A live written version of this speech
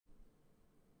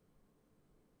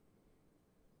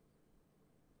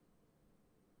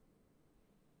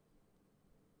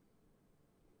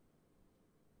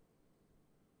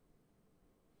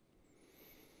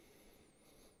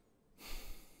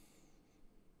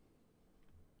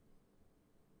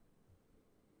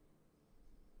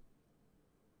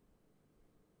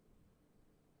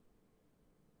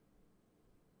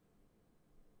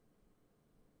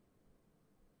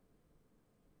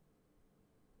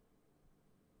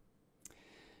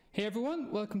Hey everyone,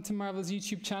 welcome to Marvel's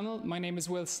YouTube channel. My name is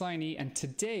Will Sliney and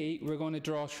today we're going to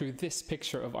draw through this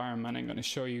picture of Iron Man. I'm going to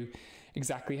show you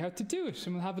exactly how to do it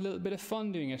and we'll have a little bit of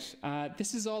fun doing it.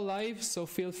 This is all live, so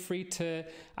feel free to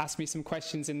ask me some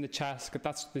questions in the chat, because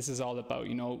that's what this is all about.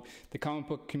 You know, the comic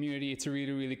book community, it's a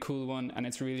really cool one, and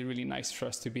it's really nice for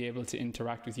us to be able to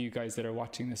interact with you guys that are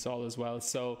watching this all as well.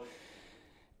 So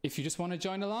if you just want to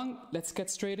join along, let's get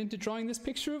straight into drawing this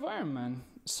picture of Iron Man.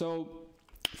 So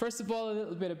first of all, a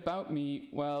little bit about me.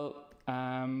 Well,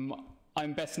 I'm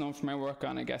best known for my work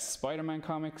on, I guess, Spider-Man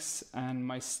comics and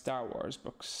my Star Wars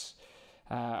books.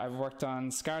 I've worked on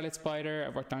Scarlet Spider,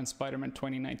 I've worked on Spider-Man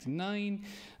 2099,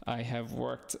 I have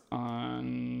worked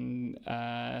on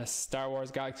Star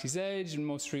Wars Galaxy's Edge, and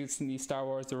most recently Star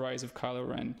Wars The Rise of Kylo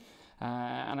Ren.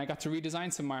 And I got to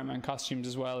redesign some Iron Man costumes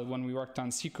as well. When we worked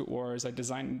on Secret Wars, I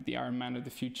designed the Iron Man of the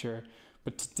future.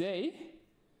 But today,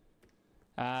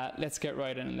 let's get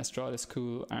right in and let's draw this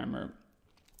cool armor.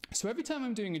 So every time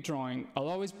I'm doing a drawing, I'll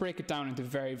always break it down into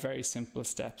very simple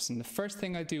steps. And the first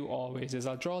thing I do always is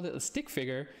I'll draw a little stick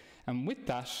figure, and with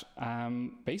that,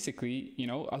 basically, you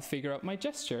know, I'll figure out my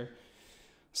gesture.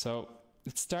 So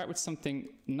let's start with something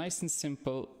nice and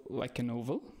simple like an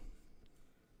oval.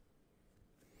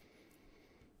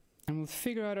 And we'll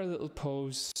figure out our little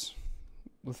pose.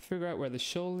 We'll figure out where the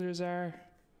shoulders are,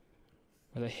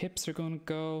 where the hips are going to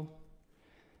go.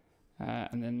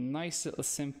 And then nice little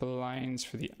simple lines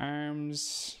for the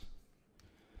arms.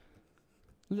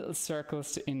 Little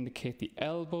circles to indicate the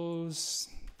elbows,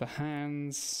 the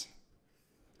hands.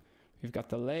 We've got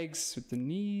the legs with the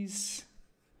knees.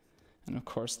 And of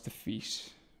course the feet.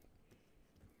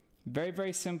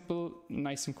 Very simple,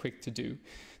 nice and quick to do.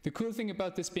 The cool thing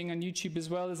about this being on YouTube as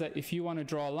well is that if you want to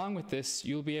draw along with this,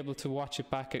 you'll be able to watch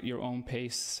it back at your own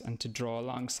pace and to draw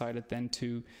alongside it then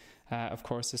too. Of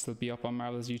course, this will be up on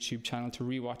Marvel's YouTube channel to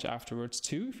rewatch afterwards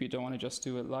too, if you don't want to just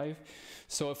do it live.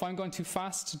 So if I'm going too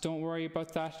fast, don't worry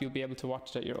about that. You'll be able to watch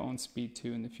it at your own speed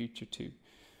too in the future too.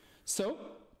 So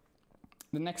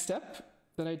the next step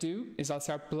that I do is I'll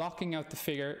start blocking out the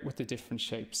figure with the different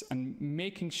shapes and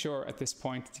making sure at this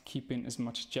point to keep in as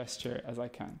much gesture as I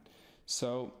can.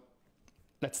 So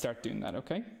let's start doing that,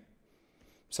 okay?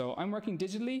 So I'm working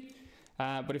digitally.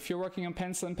 But if you're working on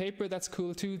pencil and paper, that's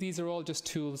cool too. These are all just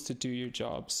tools to do your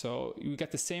job. So you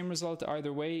get the same result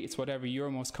either way. It's whatever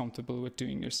you're most comfortable with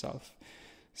doing yourself.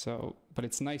 So, but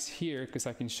it's nice here because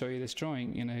I can show you this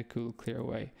drawing in a cool, clear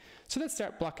way. So let's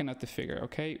start blocking out the figure,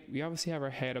 okay? We obviously have our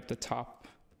head up the top.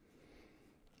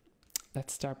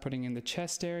 Let's start putting in the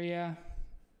chest area.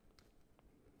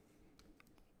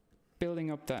 Building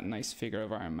up that nice figure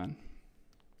of Iron Man.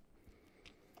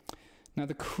 Now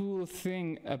the cool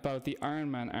thing about the Iron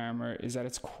Man armor is that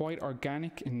it's quite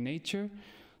organic in nature.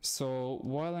 So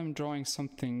while I'm drawing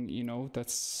something, you know,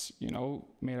 that's, you know,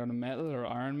 made out of metal or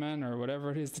Iron Man or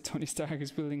whatever it is that Tony Stark is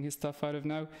building his stuff out of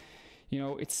now, you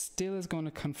know, it still is going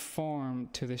to conform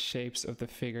to the shapes of the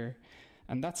figure.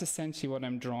 And that's essentially what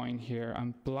I'm drawing here.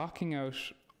 I'm blocking out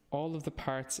all of the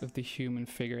parts of the human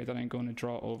figure that I'm going to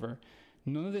draw over.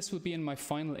 None of this will be in my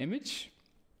final image.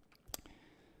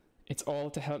 It's all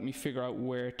to help me figure out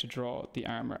where to draw the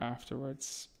armor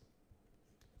afterwards.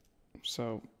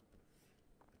 So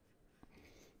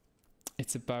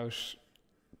it's about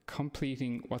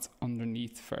completing what's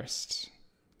underneath first.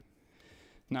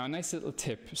 Now a nice little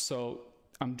tip. So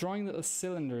I'm drawing little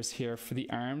cylinders here for the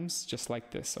arms, just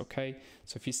like this, okay?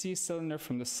 So if you see a cylinder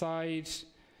from the side,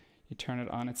 you turn it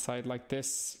on its side like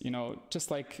this, you know,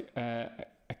 just like a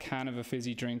can of a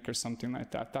fizzy drink or something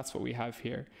like that. That's what we have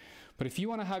here. But if you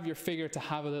want to have your figure to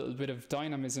have a little bit of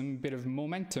dynamism, a bit of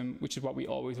momentum, which is what we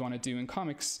always want to do in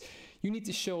comics, you need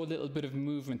to show a little bit of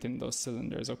movement in those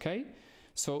cylinders, okay?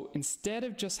 So instead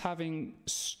of just having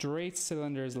straight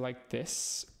cylinders like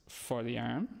this for the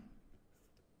arm,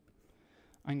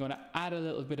 I'm going to add a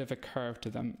little bit of a curve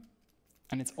to them.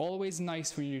 And it's always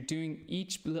nice when you're doing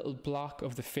each little block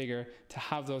of the figure to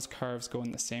have those curves go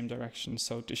in the same direction.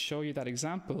 So to show you that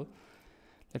example,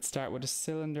 let's start with a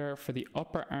cylinder for the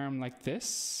upper arm like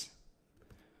this,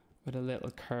 with a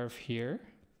little curve here.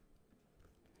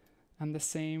 And the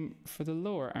same for the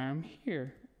lower arm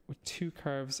here, with two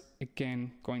curves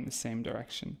again going the same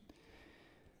direction.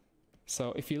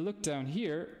 So if you look down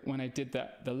here, when I did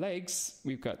the legs,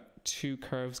 we've got two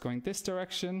curves going this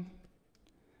direction.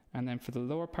 And then for the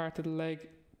lower part of the leg,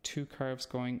 two curves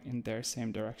going in their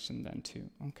same direction then too,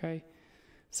 okay?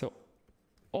 So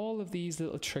all of these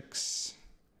little tricks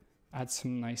add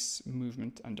some nice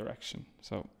movement and direction.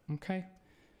 So, okay.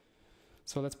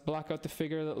 So let's block out the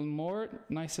figure a little more.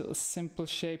 Nice little simple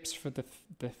shapes for the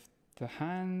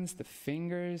hands, the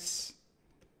fingers.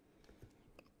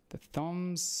 The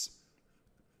thumbs,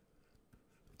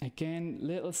 again,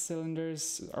 little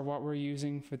cylinders are what we're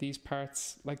using for these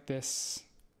parts, like this,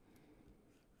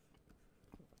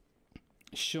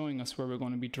 showing us where we're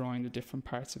going to be drawing the different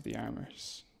parts of the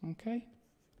armors. Okay?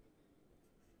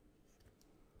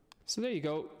 So there you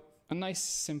go, a nice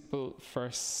simple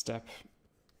first step.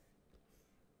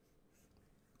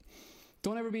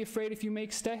 Don't ever be afraid if you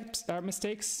make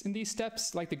mistakes in these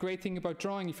steps. Like, the great thing about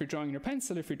drawing, if you're drawing in your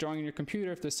pencil, if you're drawing in your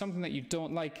computer, if there's something that you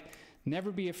don't like, never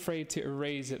be afraid to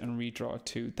erase it and redraw it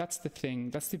too. That's the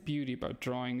thing, that's the beauty about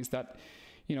drawing, is that,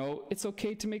 you know, it's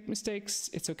okay to make mistakes.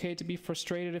 It's okay to be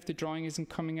frustrated if the drawing isn't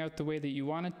coming out the way that you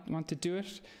want to do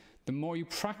it. The more you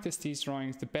practice these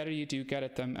drawings, the better you do get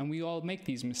at them. And we all make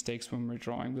these mistakes when we're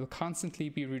drawing. We'll constantly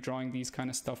be redrawing these kind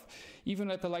of stuff.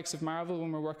 Even at the likes of Marvel,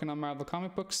 when we're working on Marvel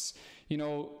comic books, you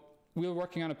know, we're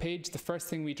working on a page, the first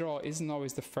thing we draw isn't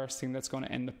always the first thing that's going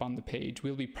to end up on the page.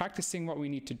 We'll be practicing what we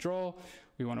need to draw.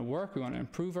 We want to work, we want to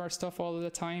improve our stuff all of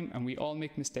the time, and we all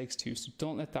make mistakes too. So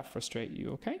don't let that frustrate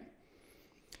you, okay?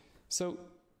 So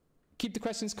keep the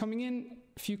questions coming in.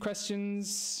 A few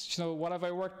questions, you know, what have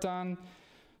I worked on?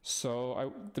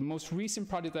 So the most recent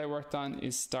project I worked on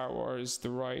is Star Wars: The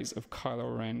Rise of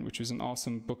Kylo Ren, which was an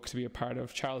awesome book to be a part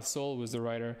of. Charles Soule was the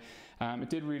writer. It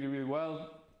did really, really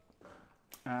well.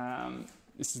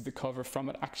 This is the cover from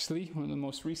it, actually, one of the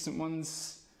most recent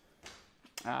ones.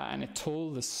 And it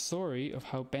told the story of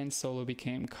how Ben Solo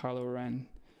became Kylo Ren.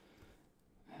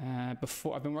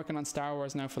 I've been working on Star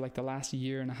Wars now for like the last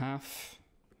year and a half.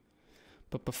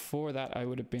 But before that, I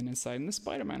would have been inside in the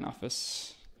Spider-Man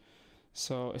office.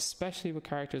 So especially with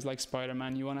characters like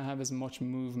Spider-Man, you want to have as much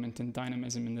movement and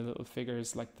dynamism in the little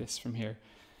figures like this from here.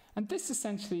 And this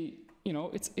essentially, you know,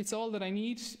 it's all that I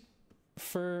need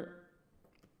to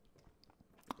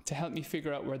help me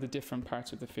figure out where the different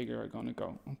parts of the figure are going to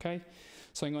go, okay?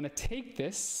 So I'm going to take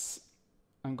this,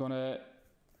 I'm going to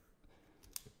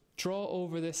draw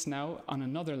over this now on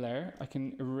another layer. I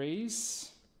can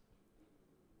erase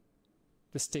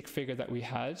the stick figure that we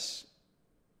had.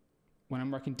 When I'm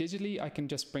working digitally, I can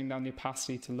just bring down the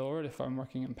opacity to lower it. If I'm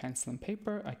working in pencil and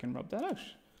paper, I can rub that out.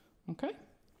 Okay?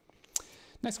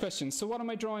 Next question. So what am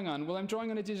I drawing on? Well, I'm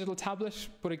drawing on a digital tablet,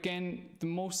 but again, the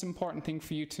most important thing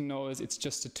for you to know is it's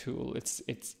just a tool.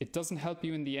 It doesn't help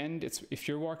you in the end. If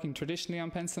you're working traditionally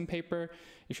on pencil and paper,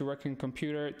 if you're working on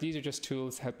computer, these are just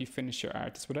tools to help you finish your art.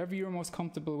 It's whatever you're most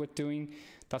comfortable with doing,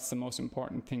 that's the most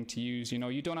important thing to use. You know,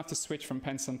 you don't have to switch from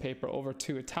pencil and paper over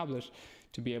to a tablet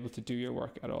to be able to do your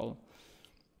work at all.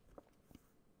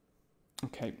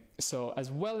 Okay, so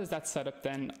as well as that setup,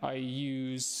 then I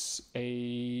use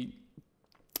a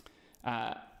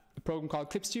program called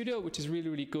Clip Studio, which is really,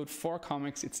 really good for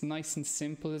comics. It's nice and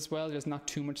simple as well. There's not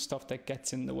too much stuff that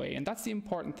gets in the way. And that's the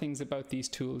important things about these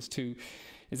tools too,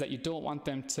 is that you don't want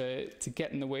them to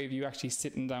get in the way of you actually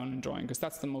sitting down and drawing, because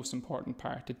that's the most important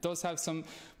part. It does have some,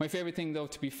 my favorite thing though,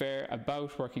 to be fair,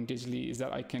 about working digitally is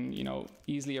that I can, you know,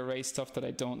 easily erase stuff that I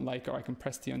don't like, or I can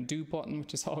press the undo button,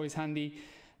 which is always handy.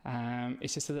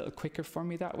 It's just a little quicker for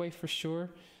me that way, for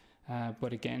sure.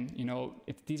 But again, you know,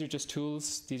 these are just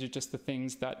tools. These are just the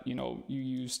things that, you know, you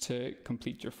use to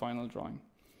complete your final drawing.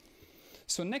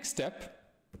 So next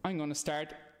step, I'm going to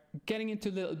start getting into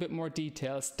a little bit more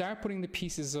detail, start putting the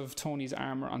pieces of Tony's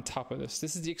armor on top of this.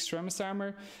 This is the Extremis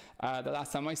armor. The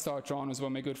last time I saw it drawn was by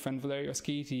my good friend Valerio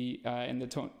Schiti in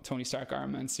the Tony Stark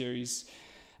Iron Man series.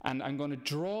 And I'm going to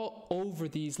draw over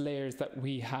these layers that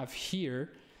we have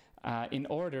here in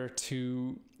order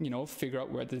to, you know, figure out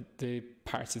where the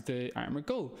parts of the armor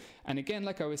go. And again,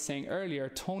 like I was saying earlier,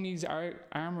 Tony's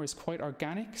armor is quite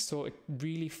organic, so it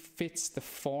really fits the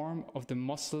form of the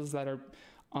muscles that are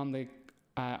on the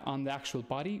actual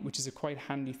body, which is a quite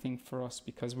handy thing for us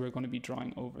because we're going to be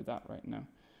drawing over that right now.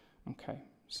 Okay,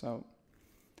 so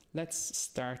let's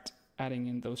start adding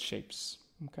in those shapes.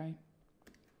 Okay,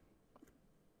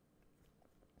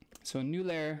 so a new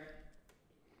layer.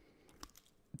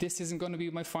 This isn't going to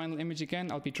be my final image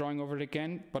again. I'll be drawing over it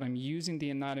again, but I'm using the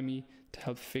anatomy to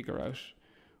help figure out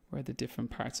where the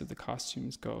different parts of the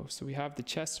costumes go. So we have the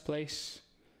chest plate.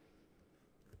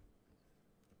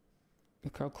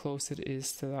 Look how close it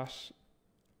is to that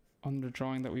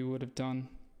underdrawing that we would have done.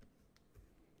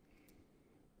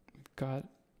 We've got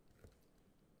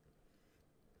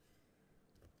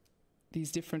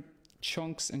these different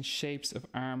chunks and shapes of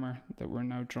armor that we're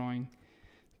now drawing.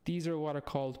 These are what are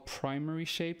called primary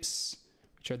shapes,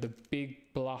 which are the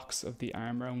big blocks of the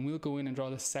armor, and we'll go in and draw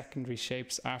the secondary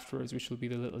shapes afterwards, which will be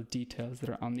the little details that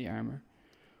are on the armor.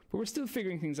 But we're still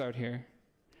figuring things out here.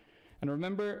 And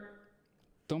remember,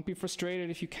 don't be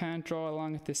frustrated if you can't draw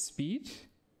along at this speed.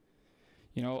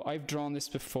 You know, I've drawn this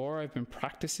before. I've been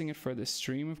practicing it for this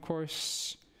stream, of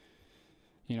course.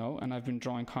 You know, and I've been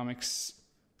drawing comics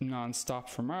non-stop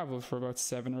for Marvel for about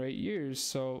 7 or 8 years.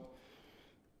 So,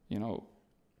 you know,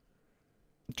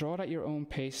 draw it at your own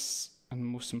pace, and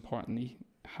most importantly,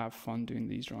 have fun doing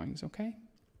these drawings, okay?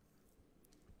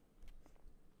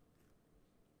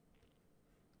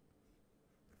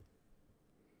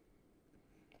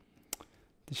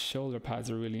 The shoulder pads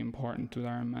are really important with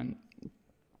Iron Man.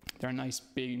 They're nice,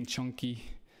 big and chunky.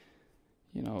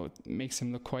 You know, it makes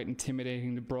them look quite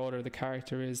intimidating. The broader the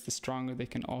character is, the stronger they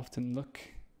can often look.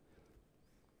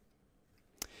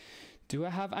 Do I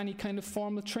have any kind of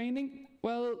formal training?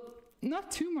 Well,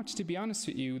 not too much, to be honest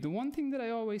with you. The one thing that I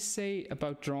always say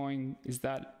about drawing is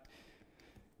that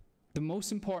the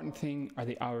most important thing are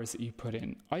the hours that you put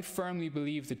in. I firmly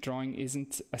believe that drawing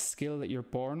isn't a skill that you're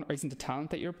born, or isn't a talent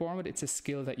that you're born with, it's a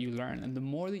skill that you learn. And the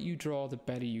more that you draw, the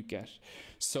better you get.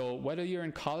 So whether you're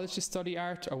in college to study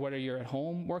art or whether you're at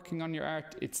home working on your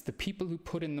art, it's the people who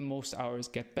put in the most hours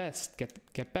get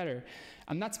better.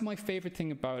 And that's my favorite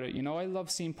thing about it. You know, I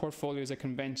love seeing portfolios at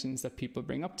conventions that people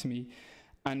bring up to me.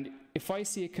 And if I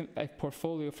see a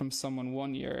portfolio from someone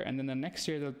one year, and then the next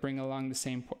year they'll bring along the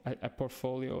same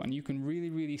portfolio, and you can really,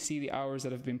 really see the hours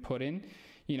that have been put in,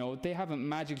 you know, they haven't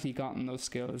magically gotten those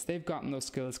skills. They've gotten those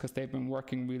skills because they've been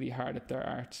working really hard at their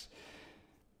art.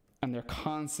 And they're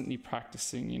constantly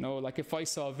practicing, you know. Like if I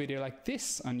saw a video like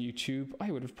this on YouTube,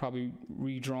 I would have probably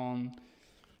redrawn,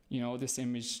 you know, this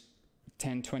image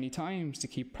 10, 20 times to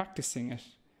keep practicing it.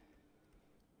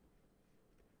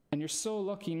 And you're so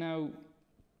lucky now.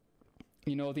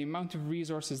 You know, the amount of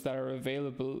resources that are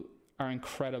available are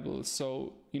incredible.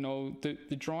 So, you know,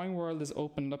 the drawing world is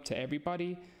opened up to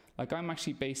everybody. Like I'm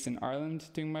actually based in Ireland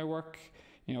doing my work.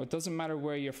 You know, it doesn't matter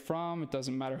where you're from. It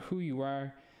doesn't matter who you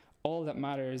are. All that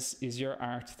matters is your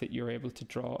art that you're able to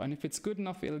draw. And if it's good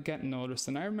enough, it'll get noticed.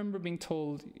 And I remember being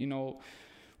told, you know,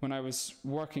 when I was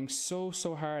working so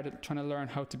hard at trying to learn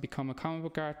how to become a comic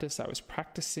book artist, I was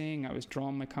practicing, I was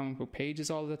drawing my comic book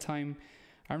pages all the time.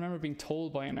 I remember being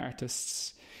told by an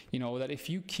artist, you know, that if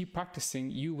you keep practicing,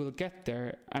 you will get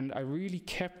there. And I really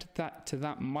kept that to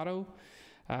that motto.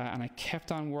 And I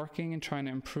kept on working and trying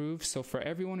to improve. So for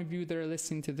every one of you that are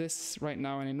listening to this right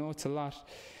now, and I know it's a lot,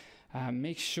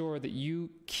 make sure that you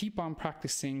keep on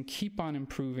practicing, keep on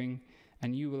improving,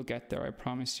 and you will get there, I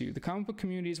promise you. The comic book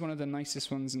community is one of the nicest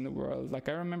ones in the world. Like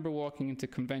I remember walking into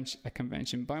a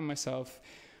convention by myself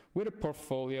with a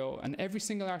portfolio, and every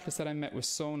single artist that I met was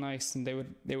so nice, and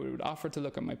they would offer to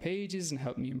look at my pages and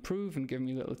help me improve and give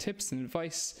me little tips and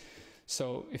advice.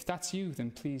 So if that's you,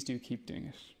 then please do keep doing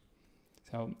it.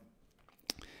 So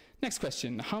next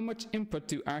question, how much input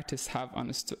do artists have on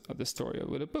the story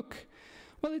with a book?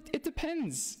 Well, it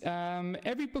depends.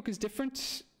 Every book is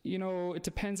different. You know, it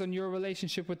depends on your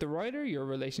relationship with the writer, your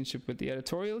relationship with the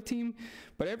editorial team.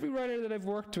 But every writer that I've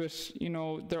worked with, you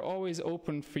know, they're always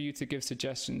open for you to give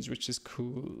suggestions, which is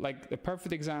cool. Like the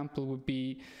perfect example would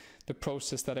be the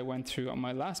process that I went through on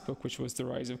my last book, which was The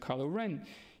Rise of Kylo Ren.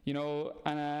 You know,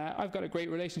 and I've got a great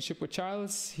relationship with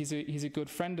Charles. He's a good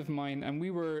friend of mine, and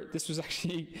this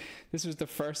was the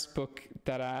first book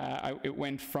that it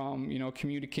went from, you know,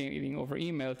 communicating over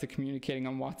email to communicating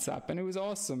on WhatsApp, and it was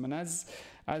awesome. And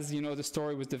as you know, the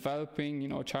story was developing, you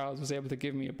know, Charles was able to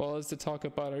give me a buzz to talk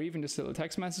about, or even just little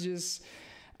text messages.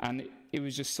 And it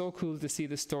was just so cool to see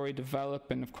the story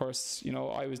develop. And of course, you know,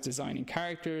 I was designing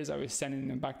characters, I was sending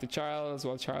them back to Charles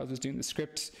while Charles was doing the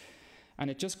script. And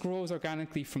it just grows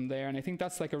organically from there. And I think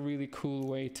that's like a really cool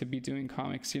way to be doing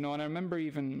comics, you know. And I remember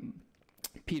even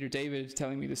Peter David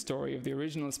telling me the story of the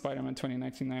original Spider-Man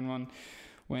 2099 one,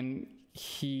 when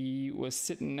he was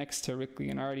sitting next to Rick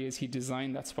Leonardi as he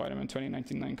designed that Spider-Man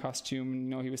 2099 costume. And, you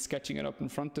know, he was sketching it up in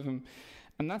front of him.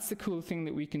 And that's the cool thing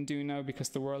that we can do now, because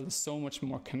the world is so much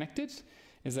more connected,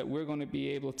 is that we're going to be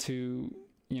able to,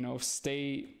 you know,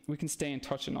 we can stay in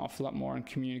touch an awful lot more and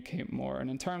communicate more. And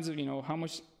in terms of, you know, how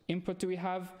much input do we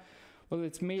have? Well,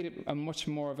 it's made it a much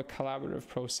more of a collaborative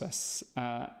process,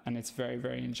 and it's very,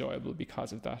 very enjoyable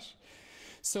because of that.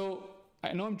 So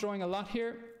I know I'm drawing a lot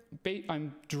here.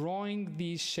 I'm drawing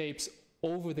these shapes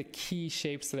over the key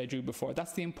shapes that I drew before.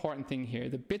 That's the important thing here.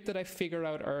 The bit that I figured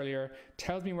out earlier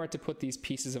tells me where to put these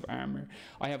pieces of armor.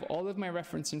 I have all of my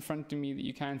reference in front of me that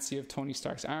you can't see of Tony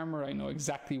Stark's armor. I know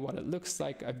exactly what it looks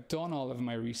like. I've done all of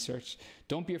my research.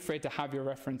 Don't be afraid to have your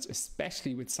reference,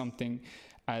 especially with something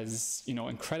as, you know,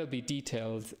 incredibly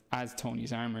detailed as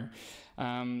Tony's armor.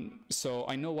 So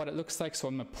I know what it looks like, so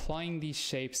I'm applying these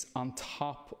shapes on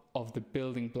top of the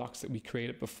building blocks that we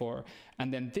created before.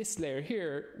 And then this layer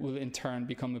here will in turn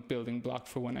become a building block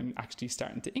for when I'm actually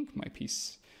starting to ink my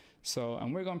piece. So,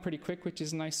 and we're going pretty quick, which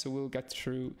is nice, so we'll get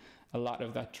through a lot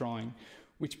of that drawing.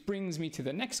 Which brings me to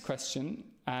the next question,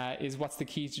 is what's the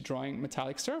key to drawing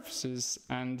metallic surfaces?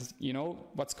 And, you know,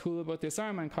 what's cool about this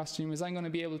Iron Man costume is I'm going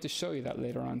to be able to show you that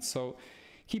later on. So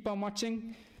keep on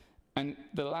watching. And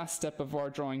the last step of our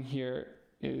drawing here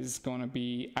is going to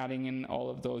be adding in all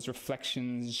of those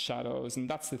reflections, shadows. And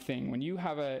that's the thing. When you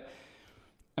have a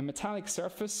metallic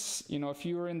surface, you know, if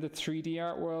you were in the 3D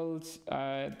art world,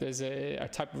 there's a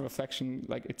type of reflection,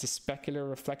 like it's a specular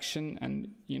reflection, and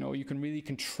you know, you can really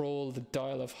control the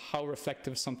dial of how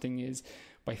reflective something is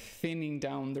by thinning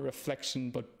down the reflection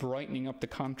but brightening up the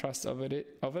contrast of it.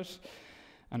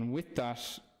 And with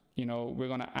that, you know, we're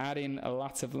going to add in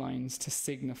lots of lines to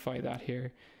signify that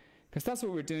here, because that's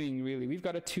what we're doing really. We've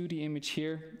got a 2D image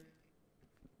here,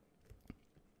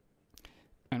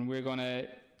 and we're going to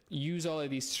use all of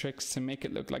these tricks to make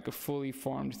it look like a fully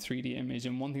formed 3D image.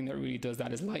 And one thing that really does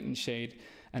that is light and shade,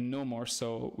 and no more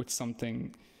so with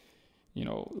something, you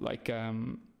know, like a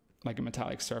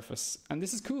metallic surface. And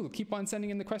this is cool. Keep on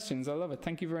sending in the questions. I love it.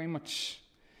 Thank you very much.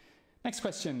 Next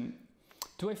question.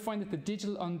 Do I find that the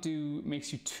digital undo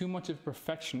makes you too much of a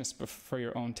perfectionist for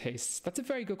your own tastes? That's a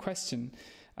very good question.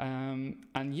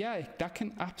 And yeah, that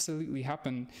can absolutely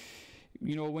happen.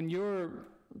 You know, when you're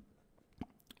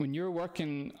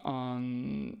working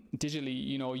on digitally,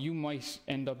 you know, you might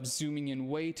end up zooming in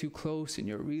way too close, and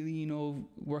you're really, you know,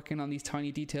 working on these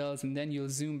tiny details, and then you'll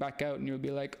zoom back out and you'll be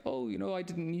like, oh, you know, I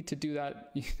didn't need to do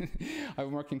that.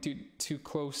 I'm working too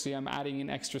closely. I'm adding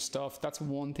in extra stuff. That's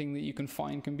one thing that you can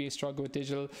find can be a struggle with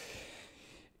digital.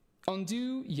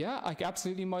 Undo, yeah, I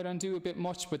absolutely might undo a bit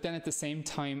much, but then at the same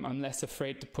time, I'm less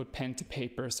afraid to put pen to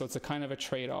paper. So it's a kind of a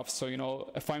trade-off. So, you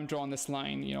know, if I'm drawing this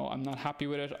line, you know, I'm not happy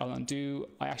with it, I'll undo.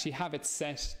 I actually have it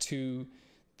set to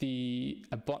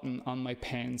a button on my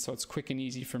pen, so it's quick and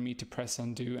easy for me to press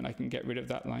undo, and I can get rid of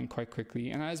that line quite quickly.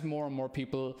 And as more and more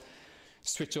people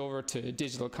switch over to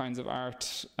digital kinds of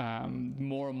art,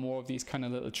 more and more of these kind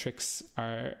of little tricks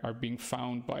are being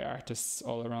found by artists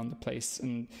all around the place.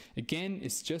 And again,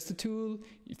 it's just a tool.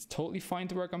 It's totally fine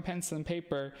to work on pencil and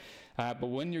paper,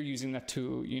 but when you're using that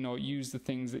tool, you know, use the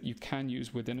things that you can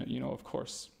use within it, you know, of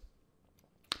course.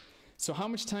 So how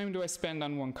much time do I spend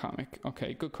on one comic?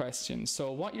 Okay, good question.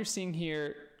 So what you're seeing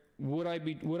here, would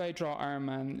I draw Iron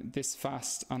Man this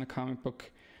fast on a comic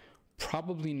book?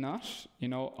 Probably not. You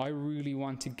know, I really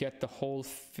want to get the whole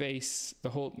face, the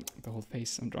whole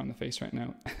face, I'm drawing the face right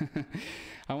now.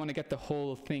 I want to get the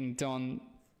whole thing done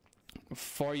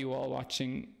for you all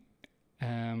watching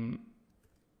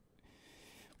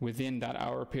within that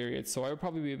hour period. So I would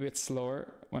probably be a bit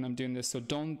slower when I'm doing this. So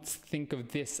don't think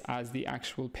of this as the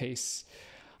actual pace.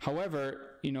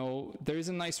 However, you know, there is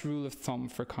a nice rule of thumb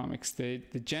for comics. The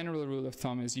general rule of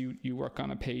thumb is you work on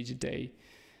a page a day.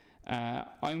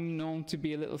 I'm known to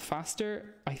be a little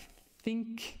faster. I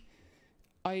think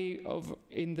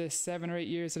in the 7 or 8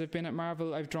 years that I've been at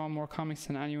Marvel, I've drawn more comics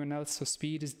than anyone else, so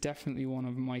speed is definitely one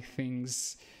of my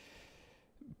things.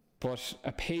 But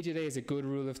a page a day is a good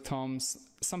rule of thumb.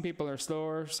 Some people are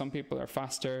slower, some people are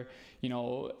faster. You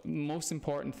know, most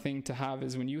important thing to have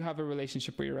is when you have a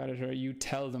relationship with your editor, you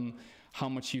tell them how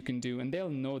much you can do, and they'll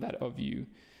know that of you.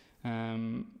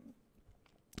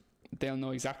 They'll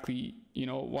know exactly, you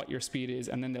know, what your speed is,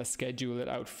 and then they'll schedule it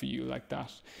out for you like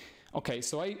that. Okay,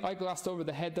 so I glossed over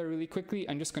the head there really quickly.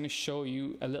 I'm just going to show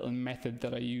you a little method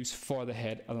that I use for the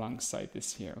head alongside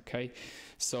this here, okay?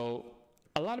 So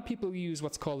a lot of people use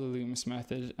what's called the Loomis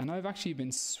method, and I've actually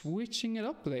been switching it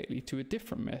up lately to a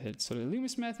different method. So the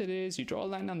Loomis method is you draw a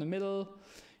line down the middle,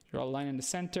 you draw a line in the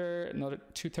center, another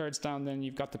 2/3 down, then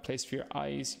you've got the place for your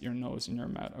eyes, your nose, and your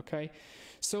mouth, okay?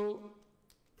 So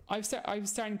I'm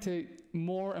starting to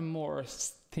more and more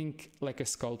think like a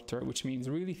sculptor, which means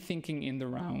really thinking in the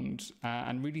round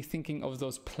and really thinking of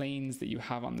those planes that you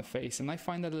have on the face. And I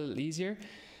find that a little easier.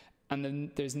 And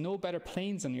then there's no better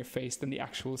planes on your face than the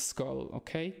actual skull,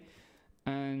 okay?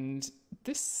 And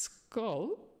this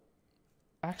skull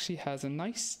actually has a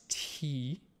nice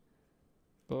T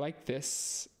like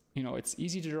this. You know, it's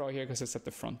easy to draw here because it's at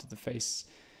the front of the face.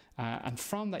 And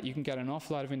from that, you can get an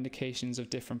awful lot of indications of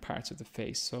different parts of the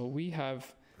face. So we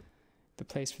have the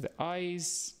place for the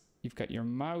eyes. You've got your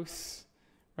mouth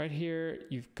right here.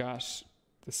 You've got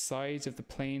the sides of the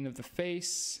plane of the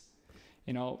face.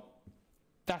 You know,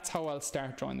 that's how I'll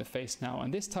start drawing the face now.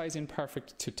 And this ties in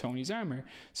perfect to Tony's armor.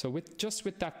 So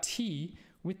with that T,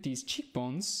 with these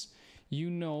cheekbones, you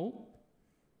know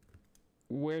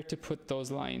where to put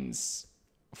those lines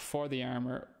for the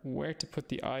armor, where to put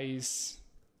the eyes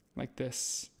like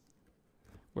this,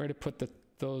 where to put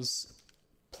those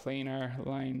planar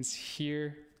lines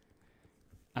here,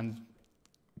 and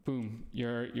boom,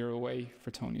 you're away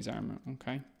for Tony's armor,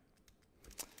 okay?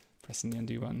 Pressing the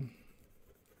undo button.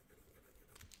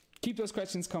 Keep those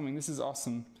questions coming. This is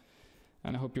awesome.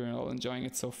 And I hope you're all enjoying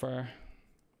it so far.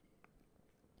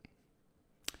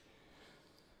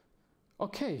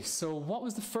 Okay, so what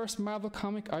was the first Marvel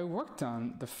comic I worked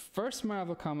on? The first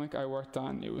Marvel comic I worked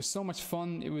on, it was so much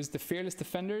fun. It was The Fearless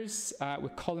Defenders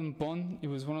with Cullen Bunn. It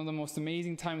was one of the most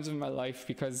amazing times of my life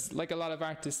because, like a lot of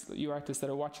artists, you artists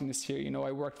that are watching this here, you know,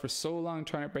 I worked for so long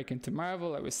trying to break into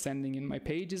Marvel. I was sending in my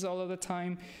pages all of the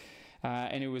time.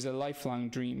 And it was a lifelong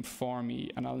dream for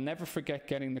me. And I'll never forget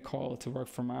getting the call to work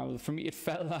for Marvel. For me, it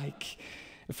felt like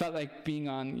being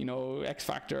on, you know, X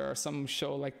Factor or some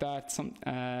show like that.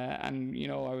 And, you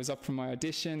know, I was up for my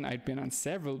audition. I'd been on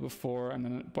several before. And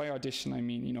then by audition, I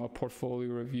mean, you know, a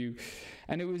portfolio review.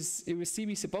 And it was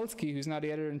C.B. Cebulski, who's now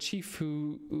the editor-in-chief,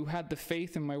 who had the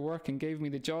faith in my work and gave me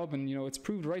the job. And, you know, it's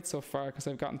proved right so far because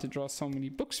I've gotten to draw so many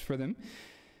books for them.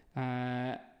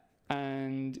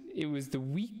 And it was the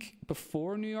week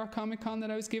before New York Comic Con that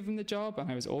I was given the job,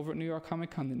 and I was over at New York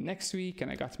Comic Con the next week,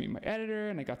 and I got to meet my editor,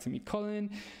 and I got to meet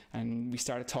Cullen, and we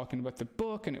started talking about the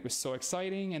book, and it was so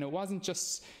exciting. And it wasn't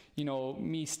just, you know,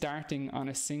 me starting on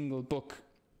a single book,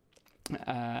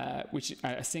 a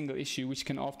single issue, which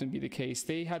can often be the case.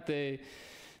 They had the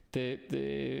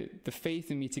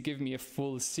faith in me to give me a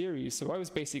full series. So I was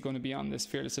basically going to be on this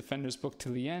Fearless Defenders book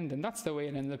till the end, and that's the way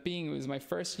it ended up being. It was my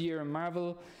first year in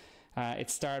Marvel. It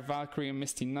starred Valkyrie and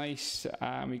Misty Knight.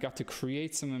 We got to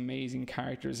create some amazing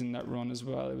characters in that run as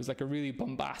well. It was like a really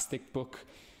bombastic book,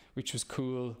 which was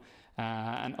cool.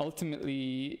 And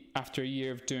ultimately, after a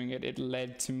year of doing it, it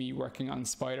led to me working on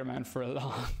Spider-Man for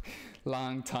a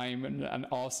long time, and an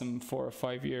awesome 4 or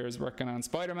 5 years working on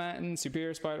Spider-Man,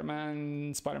 Superior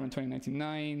Spider-Man, Spider-Man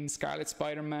 2099, Scarlet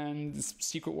Spider-Man, the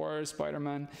Secret Wars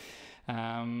Spider-Man.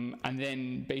 And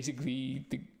then basically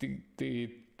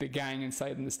the gang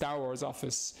inside in the Star Wars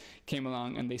office came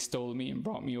along and they stole me and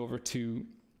brought me over to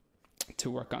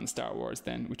work on Star Wars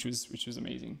then, which was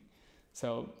amazing.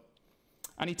 So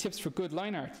any tips for good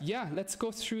line art? Yeah, let's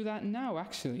go through that now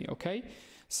actually, okay?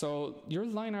 So your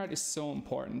line art is so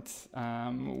important.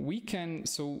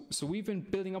 So we've been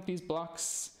building up these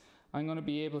blocks. I'm going to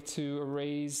be able to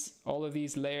erase all of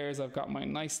these layers. I've got my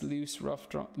nice loose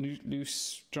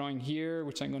drawing here,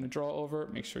 which I'm going to draw over.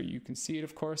 Make sure you can see it,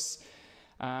 of course.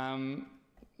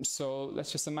 So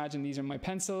let's just imagine these are my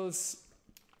pencils.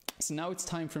 So now it's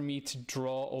time for me to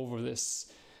draw over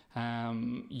this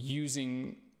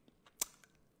using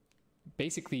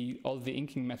basically all the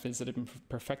inking methods that have been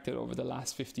perfected over the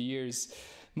last 50 years.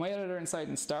 My editor inside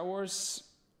in Star Wars,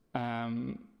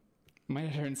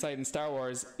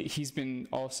 he's been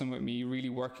awesome with me, really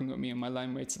working with me and my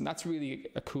line mates, and that's really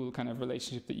a cool kind of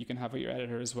relationship that you can have with your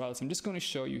editor as well. So I'm just going to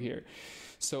show you here.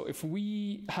 So if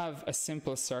we have a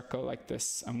simple circle like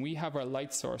this, and we have our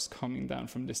light source coming down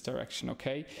from this direction,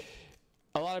 okay?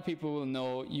 A lot of people will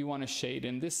know you want to shade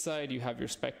in this side, you have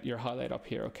your highlight up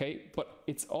here, okay? But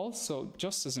it's also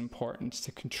just as important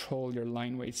to control your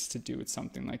line weights to do with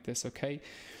something like this, okay?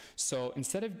 So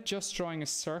instead of just drawing a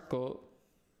circle,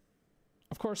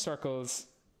 of course circles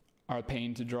are a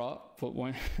pain to draw,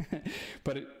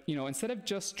 but you know, instead of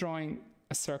just drawing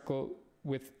a circle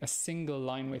with a single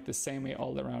line weight the same way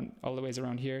all the ways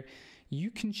around here, you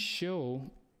can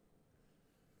show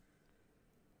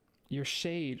your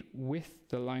shade with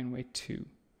the line weight too.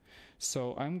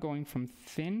 So I'm going from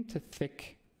thin to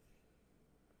thick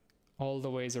all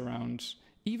the ways around,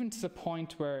 even to the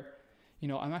point where, you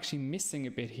know, I'm actually missing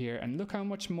a bit here. And look how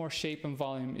much more shape and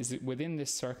volume is within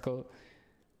this circle,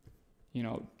 you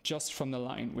know, just from the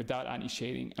line without any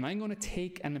shading. And I'm going to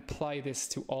take and apply this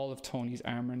to all of Tony's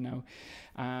armor now.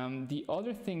 The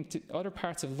other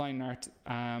parts of line art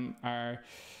are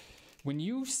when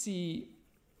you see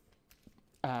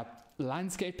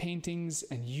landscape paintings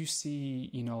and you see,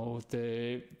 you know,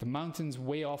 the mountains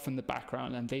way off in the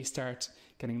background and they start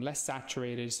getting less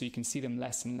saturated so you can see them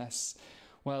less and less.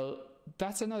 Well,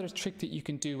 that's another trick that you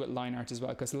can do with line art as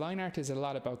well, because line art is a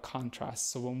lot about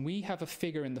contrast. So when we have a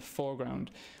figure in the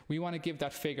foreground, we want to give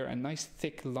that figure a nice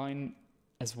thick line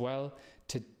as well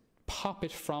to pop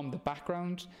it from the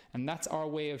background, and that's our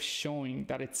way of showing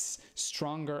that it's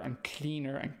stronger and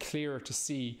cleaner and clearer to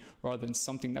see rather than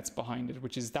something that's behind it,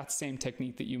 which is that same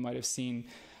technique that you might have seen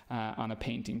on a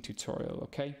painting tutorial,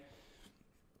 okay?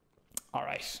 All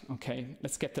right, okay,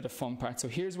 let's get to the fun part. So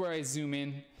here's where I zoom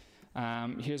in.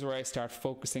 Here's where I start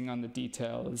focusing on the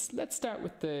details. Let's start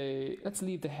with let's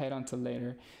leave the head until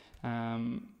later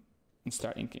and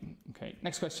start inking. Okay,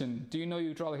 next question. Do you know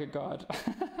you draw like a god?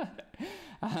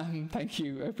 Thank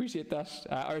you, I appreciate that.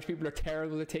 Irish people are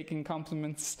terrible at taking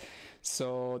compliments,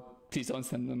 So please don't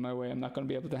send them my way. I'm not going to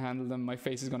be able to handle them. My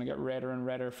face is going to get redder and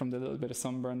redder from the little bit of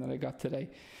sunburn that I got today.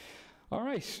 All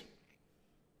right.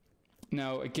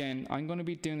 Now, again, I'm going to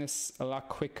be doing this a lot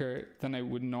quicker than I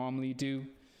would normally do.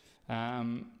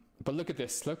 But look at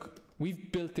this. Look,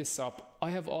 we've built this up. I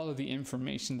have all of the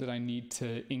information that I need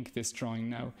to ink this drawing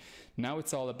now. Now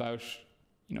it's all about,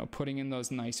 you know, putting in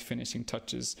those nice finishing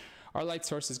touches. Our light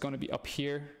source is going to be up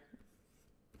here.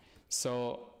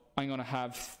 So I'm going to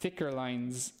have thicker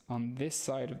lines on this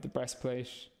side of the breastplate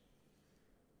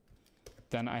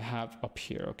than I have up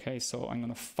here, okay? So I'm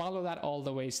going to follow that all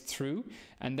the ways through,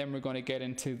 and then we're going to get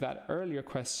into that earlier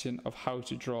question of how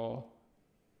to draw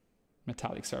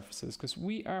metallic surfaces, because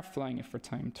we are flying it for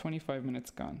time. 25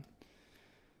 minutes gone.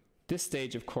 This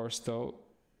stage, of course, though,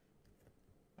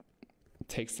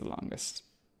 takes the longest,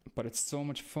 but it's so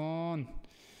much fun.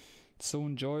 It's so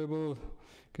enjoyable,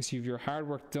 because you've your hard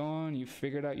work done, you've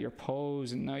figured out your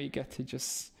pose, and now you get to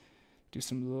just do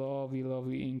some lovely,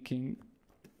 lovely inking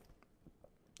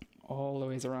all the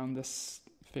ways around this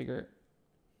figure.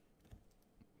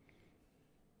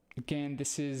 Again,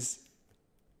 this is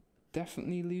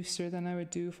definitely looser than I would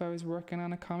do if I was working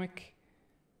on a comic,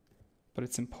 but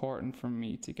it's important for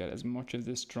me to get as much of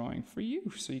this drawing for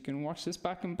you, so you can watch this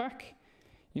back and back,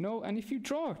 you know. And if you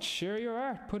draw it, share your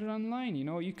art, put it online, you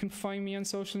know. You can find me on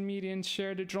social media and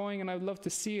share the drawing, and I'd love to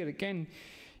see it. Again,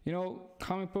 you know,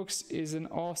 comic books is an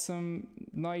awesome,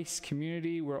 nice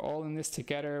community. We're all in this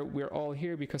together. We're all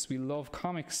here because we love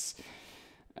comics.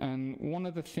 And one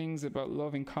of the things about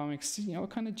loving comics, you know,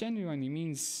 it kind of genuinely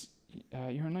means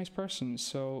you're a nice person.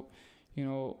 So, you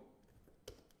know,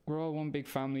 we're all one big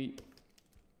family.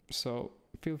 So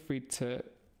feel free to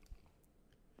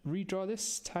redraw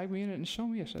this, tag me in it, and show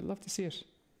me it. I'd love to see it.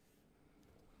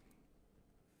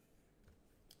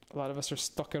 A lot of us are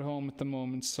stuck at home at the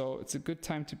moment, so it's a good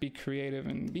time to be creative,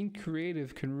 and being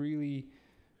creative can really,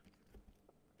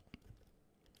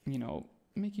 you know,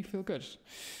 make you feel good.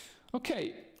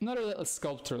 Okay, another little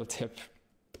sculptural tip.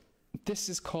 This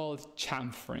is called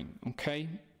chamfering, okay?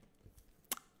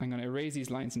 I'm going to erase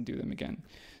these lines and do them again.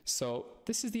 So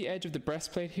this is the edge of the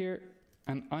breastplate here,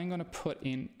 and I'm going to put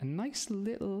in a nice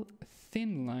little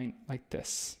thin line like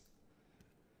this.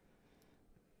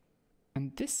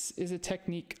 And this is a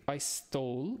technique I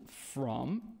stole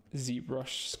from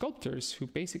ZBrush sculptors who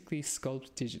basically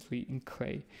sculpt digitally in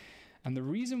clay. And the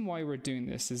reason why we're doing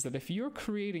this is that if you're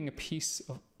creating a piece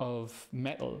of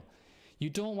metal, you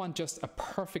don't want just a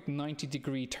perfect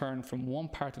 90-degree turn from one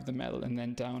part of the metal and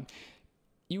then down.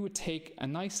 You would take a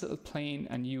nice little plane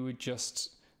and you would just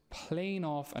plane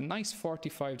off a nice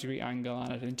 45-degree angle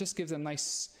on it, and it just gives a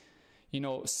nice, you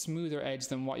know, smoother edge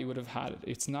than what you would have had.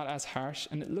 It's not as harsh,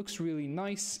 and it looks really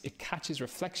nice. It catches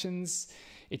reflections.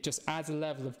 It just adds a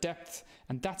level of depth,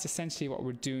 and that's essentially what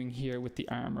we're doing here with the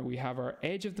armor. We have our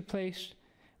edge of the plate,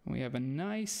 and we have a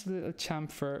nice little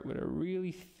chamfer with a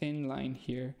really thin line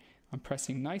here. I'm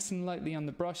pressing nice and lightly on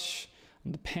the brush,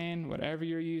 on the pen, whatever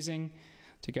you're using,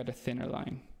 to get a thinner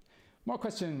line. More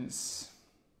questions?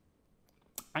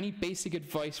 Any basic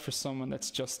advice for someone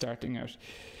that's just starting out?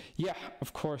 Yeah,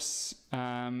 of course.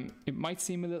 It might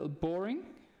seem a little boring,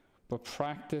 but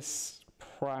practice,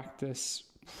 practice,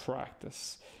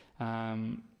 practice.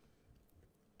 If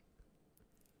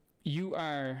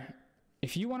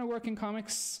you want to work in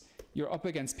comics, you're up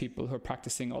against people who are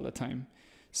practicing all the time.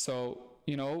 So,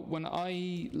 you know, when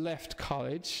I left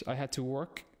college, I had to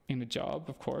work in a job,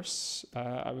 of course.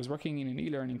 I was working in an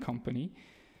e-learning company,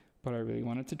 but I really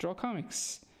wanted to draw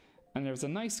comics. And there's a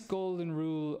nice golden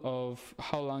rule of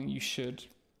how long you should,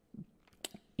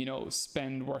 you know,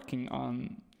 spend working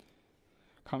on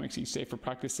comics each day for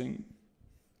practicing.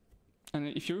 And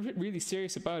if you're really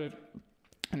serious about it,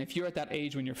 and if you're at that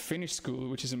age when you're finished school,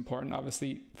 which is important,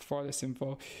 obviously, for this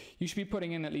info, you should be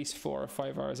putting in at least 4 or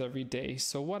 5 hours every day.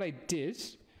 So what I did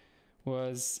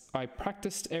was I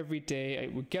practiced every day. I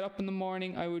would get up in the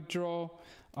morning, I would draw.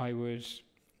 I would,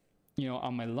 you know,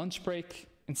 on my lunch break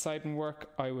inside and work,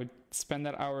 I would spend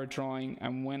that hour drawing,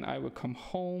 and when I would come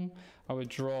home, I would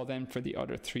draw them for the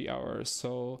other 3 hours.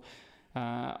 So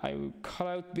I would cut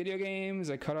out video games,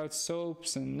 I cut out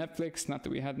soaps and Netflix, not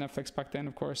that we had Netflix back then,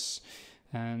 of course,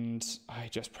 and I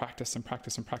just practice and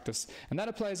practice and practice. And that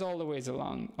applies all the ways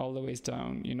along, all the ways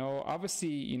down. You know, obviously,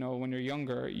 you know, when you're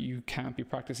younger, you can't be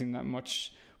practicing that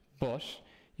much, but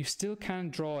you still can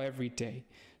draw every day.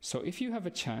 So if you have a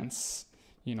chance,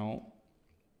 you know,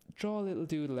 draw a little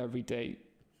doodle every day.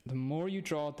 The more you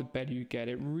draw, the better you get.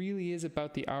 It really is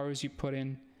about the hours you put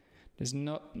in. There's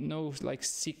no like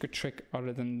secret trick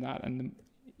other than that. And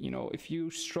you know, if you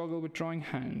struggle with drawing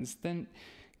hands, then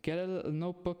get a little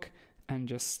notebook and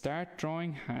just start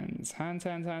drawing hands. Hands,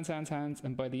 hands, hands, hands, hands.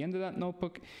 And by the end of that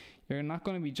notebook, you're not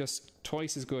going to be just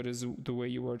twice as good as the way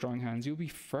you were drawing hands. You'll be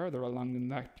further along than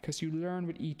that because you learn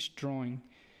with each drawing.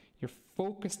 You're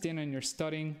focused in on your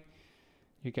studying.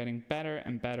 You're getting better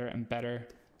and better and better.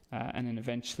 And then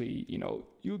eventually, you know,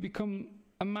 you'll become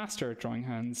a master at drawing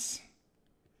hands.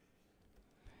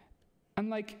 And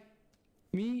like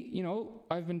me, you know,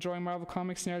 I've been drawing Marvel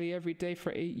comics nearly every day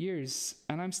for 8 years,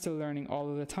 and I'm still learning all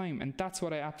of the time. And that's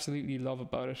what I absolutely love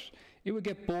about it. It would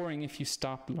get boring if you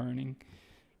stopped learning.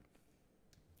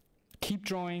 Keep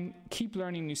drawing, keep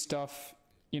learning new stuff.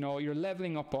 You know, you're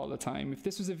leveling up all the time. If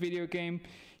this was a video game,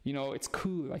 you know, it's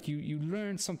cool. Like you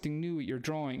learn something new with your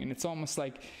drawing, and it's almost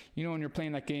like, you know, when you're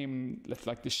playing that game,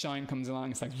 like the shine comes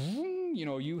along, it's like, you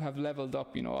know, you have leveled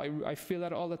up. You know, I feel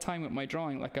that all the time with my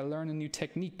drawing. Like I learn a new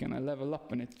technique and I level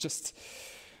up, and it's just,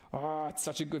 it's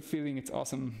such a good feeling. It's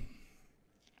awesome.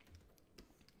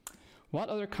 What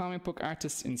other comic book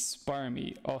artists inspire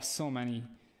me? Oh, so many.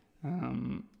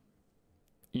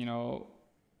 You know,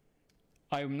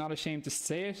 I'm not ashamed to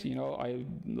say it. You know, I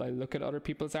look at other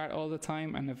people's art all the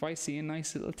time, and if I see a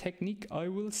nice little technique, I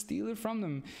will steal it from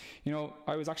them. You know,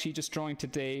 I was actually just drawing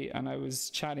today, and I was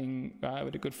chatting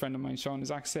with a good friend of mine, Sean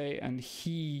Isaacse, and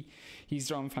he's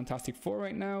drawing Fantastic Four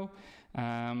right now,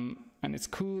 and it's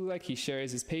cool. Like he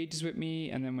shares his pages with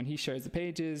me, and then when he shares the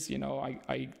pages, you know,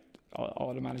 I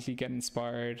automatically get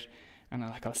inspired, and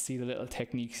I'll see the little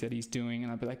techniques that he's doing,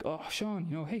 and I'll be like, oh, Sean,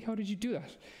 you know, hey, how did you do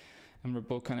that? And we're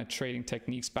both kind of trading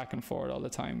techniques back and forth all the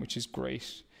time, which is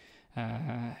great.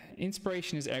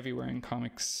 Inspiration is everywhere in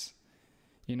comics.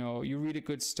 You know, you read a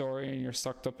good story and you're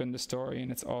sucked up in the story,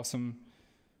 and it's awesome.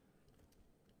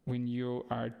 When you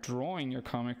are drawing your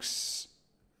comics,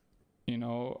 you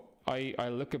know, I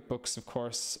look at books, of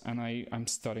course, and I'm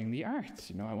studying the art.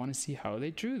 You know, I want to see how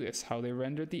they drew this, how they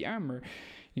rendered the armor.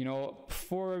 You know,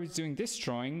 before I was doing this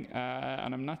drawing,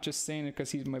 and I'm not just saying it because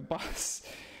he's my boss,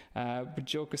 but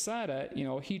Joe Quesada, you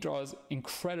know, he draws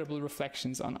incredible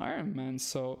reflections on Iron Man.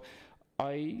 So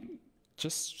I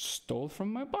just stole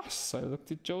from my boss. I looked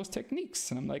at Joe's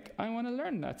techniques and I'm like, I want to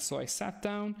learn that. So I sat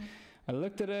down, I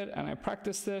looked at it, and I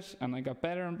practiced it, and I got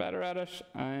better and better at it.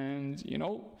 And, you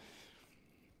know,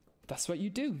 that's what you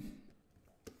do.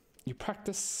 You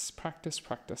practice, practice,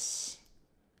 practice.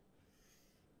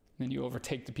 Then you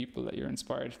overtake the people that you're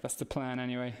inspired. That's the plan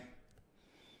anyway.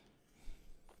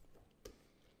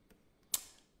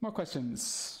 More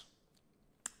questions.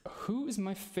 Who is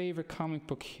my favorite comic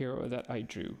book hero that I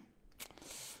drew?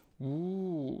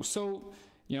 Ooh, so,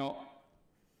 you know,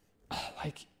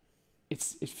 like,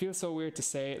 it feels so weird to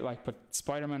say it, like, but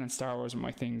Spider-Man and Star Wars are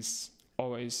my things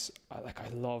always. I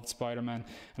loved Spider-Man.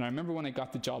 And I remember when I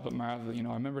got the job at Marvel, you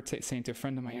know, I remember saying to a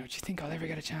friend of mine, you know, do you think I'll ever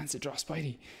get a chance to draw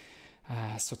Spidey?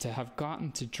 So to have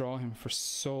gotten to draw him for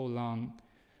so long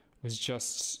was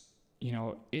just, you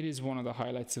know, it is one of the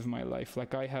highlights of my life.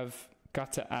 Like, I have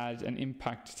got to add an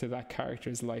impact to that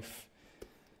character's life.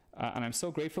 And I'm so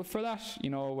grateful for that, you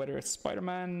know, whether it's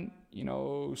Spider-Man, you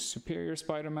know, Superior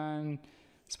Spider-Man,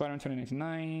 Spider-Man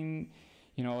 2099,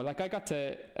 you know, like I got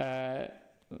to,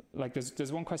 like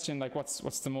there's one question, like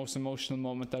what's the most emotional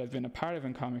moment that I've been a part of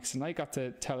in comics? And I got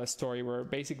to tell a story where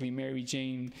basically Mary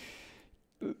Jane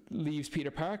leaves Peter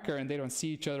Parker and they don't see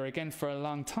each other again for a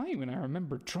long time. And I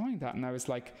remember drawing that, and I was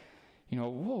like, you know,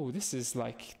 whoa, this is,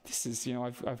 you know,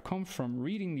 I've come from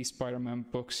reading these Spider-Man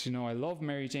books, you know, I love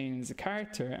Mary Jane as a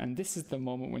character, and this is the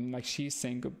moment when, like, she's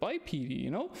saying goodbye, Petey, you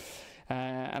know?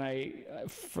 And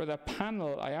for the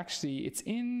panel, it's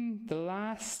in the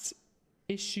last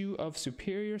issue of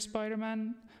Superior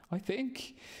Spider-Man, I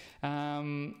think.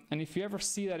 And if you ever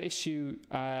see that issue,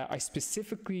 I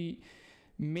specifically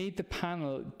made the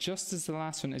panel just as the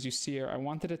last one, as you see here. I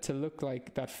wanted it to look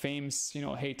like that famous, you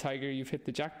know, hey tiger, you've hit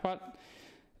the jackpot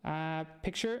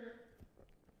picture.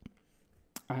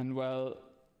 And well,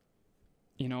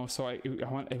 you know, so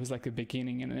it was like the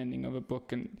beginning and an ending of a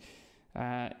book. And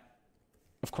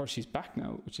of course she's back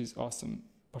now, which is awesome,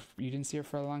 but you didn't see her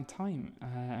for a long time.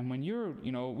 And when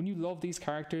you love these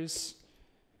characters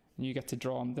and you get to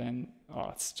draw them, then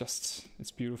it's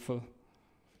beautiful.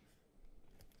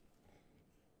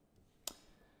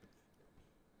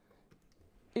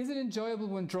 Is it enjoyable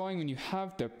when drawing when you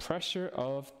have the pressure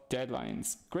of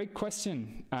deadlines? Great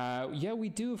question. Yeah, we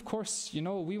do, of course. You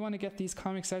know, we want to get these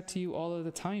comics out to you all of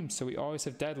the time, so we always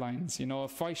have deadlines. You know,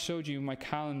 if I showed you my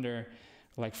calendar,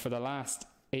 like for the last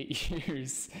 8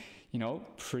 years, you know,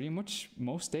 pretty much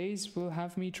most days will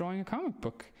have me drawing a comic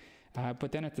book.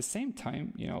 But then at the same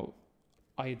time, you know,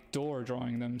 I adore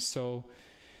drawing them. So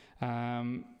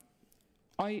I've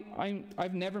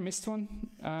never missed one.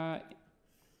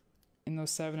 in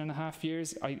those 7.5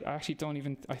 years. I actually don't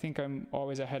even, I think I'm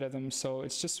always ahead of them. So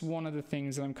it's just one of the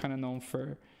things that I'm kind of known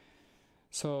for.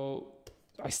 So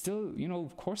I still, you know,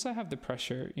 of course I have the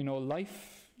pressure. You know,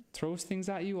 life throws things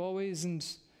at you always, and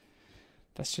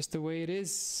that's just the way it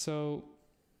is. So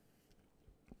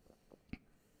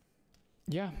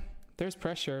yeah, there's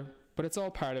pressure, but it's all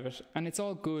part of it, and it's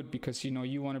all good because, you know,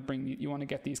 you want to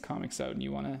get these comics out, and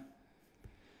you want to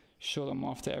show them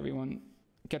off to everyone,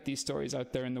 get these stories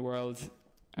out there in the world,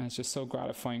 and it's just so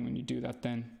gratifying when you do that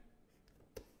then.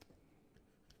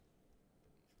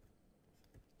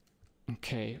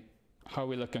 Okay, how are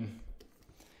we looking?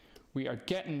 We are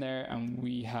getting there, and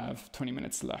we have 20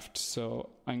 minutes left, so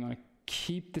I'm going to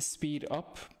keep the speed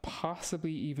up,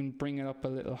 possibly even bring it up a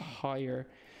little higher,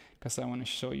 because I want to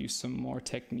show you some more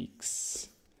techniques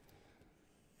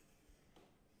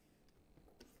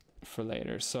for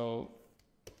later. So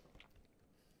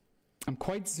I'm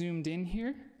quite zoomed in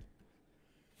here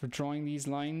for drawing these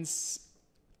lines.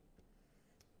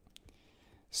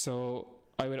 So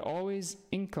I would always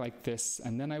ink like this,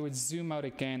 and then I would zoom out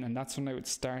again, and that's when I would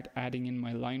start adding in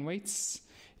my line weights.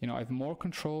 You know, I have more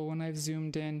control when I've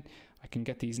zoomed in. I can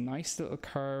get these nice little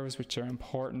curves, which are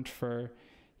important for,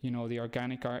 you know, the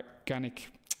organic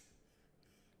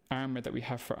armor that we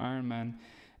have for Iron Man.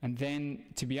 And then,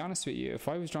 to be honest with you, if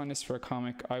I was drawing this for a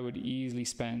comic, I would easily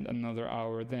spend another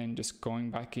hour then just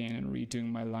going back in and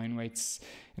redoing my line weights.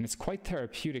 And it's quite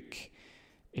therapeutic.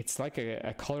 It's like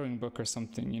a coloring book or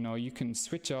something. You know, you can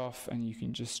switch off and you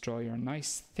can just draw your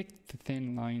nice thick to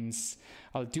thin lines.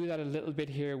 I'll do that a little bit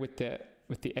here with the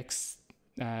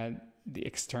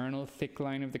external thick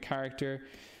line of the character,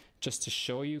 just to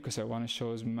show you, because I want to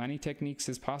show as many techniques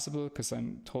as possible, because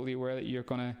I'm totally aware that you're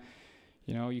gonna,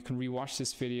 you know, you can rewatch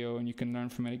this video and you can learn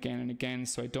from it again and again.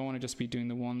 So I don't want to just be doing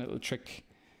the one little trick.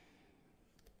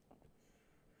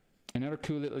 Another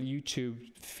cool little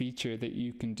YouTube feature that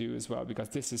you can do as well, because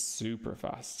this is super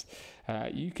fast.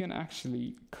 You can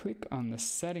actually click on the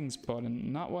settings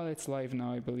button, not while it's live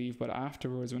now, I believe, but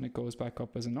afterwards when it goes back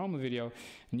up as a normal video,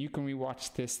 and you can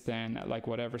rewatch this then at like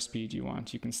whatever speed you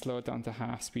want. You can slow it down to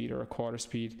half speed or a quarter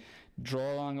speed,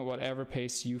 draw along at whatever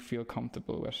pace you feel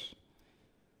comfortable with.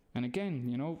 And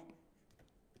again, you know,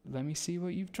 let me see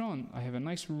what you've drawn. I have a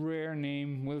nice rare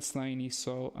name, Will Sliney,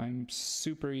 so I'm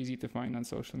super easy to find on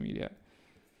social media.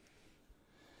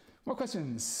 More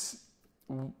questions.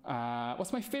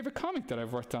 What's my favorite comic that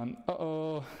I've worked on?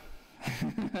 Uh-oh.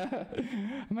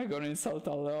 Am I going to insult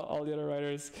all the other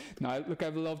writers? No, look,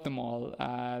 I've loved them all.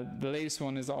 The latest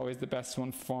one is always the best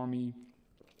one for me,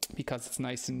 because it's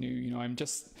nice and new. You know, I've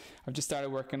just started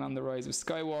working on The Rise of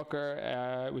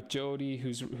Skywalker with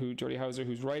Jodie Hauser,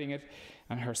 who's writing it,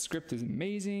 and her script is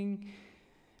amazing,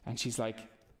 and she's like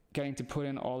getting to put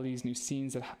in all these new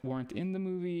scenes that weren't in the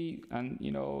movie, and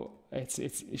you know,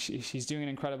 she's doing an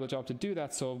incredible job to do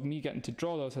that. So me getting to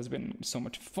draw those has been so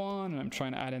much fun, and I'm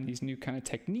trying to add in these new kind of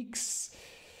techniques.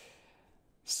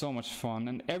 So much fun,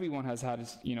 and everyone has had,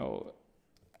 you know,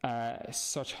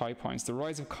 such high points. The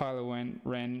Rise of Kylo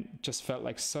Ren just felt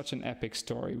like such an epic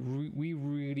story. We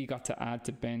really got to add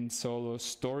to Ben Solo's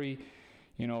story,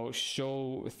 you know,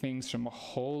 show things from a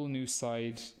whole new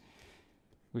side,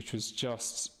 which was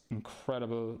just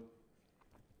incredible.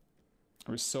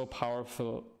 It was so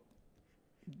powerful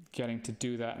getting to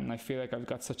do that, and I feel like I've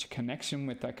got such a connection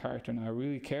with that character, and I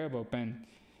really care about Ben.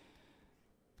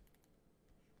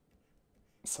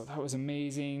 So that was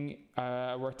amazing.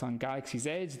 I worked on Galaxy's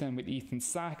Edge then with Ethan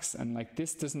Sachs, and like,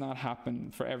 this does not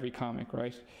happen for every comic,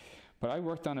 right? But I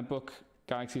worked on a book,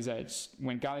 Galaxy's Edge,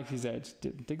 when Galaxy's Edge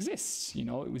didn't exist. You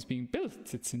know, it was being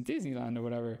built, it's in Disneyland or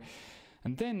whatever.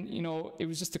 And then, you know, it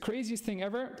was just the craziest thing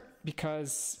ever,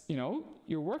 because, you know,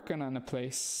 you're working on a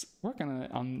place,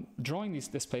 on drawing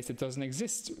this place that doesn't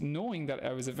exist, knowing that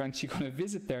I was eventually going to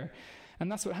visit there.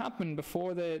 And that's what happened.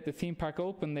 Before the theme park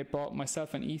opened, they brought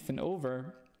myself and Ethan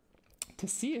over to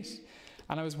see it.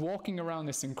 And I was walking around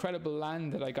this incredible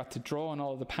land that I got to draw on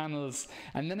all the panels.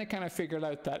 And then I kind of figured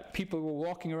out that people were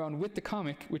walking around with the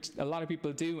comic, which a lot of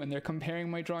people do, and they're comparing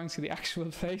my drawings to the actual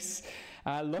place.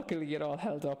 Luckily, it all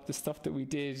held up, the stuff that we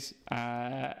did.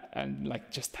 And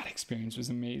like, just that experience was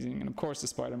amazing. And of course, the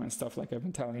Spider-Man stuff, like I've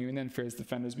been telling you, and then Fear's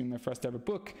Defenders being my first ever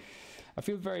book. I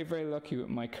feel very, very lucky with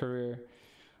my career.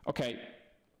 Okay,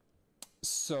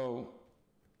 so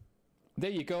there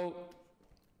you go.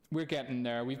 We're getting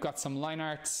there. We've got some line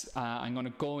arts. I'm going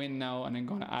to go in now and I'm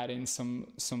going to add in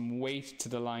some weight to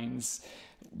the lines.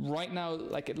 Right now,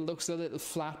 like, it looks a little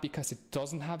flat because it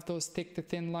doesn't have those thick to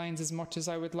thin lines as much as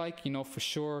I would like. You know, for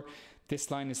sure, this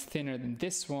line is thinner than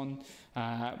this one,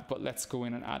 but let's go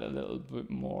in and add a little bit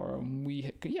more.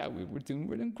 We're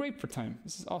doing great for time.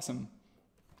 This is awesome.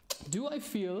 Do I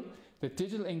feel that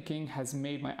digital inking has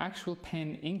made my actual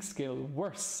pen ink skill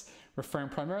worse, referring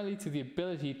primarily to the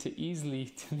ability to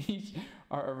easily delete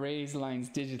or erase lines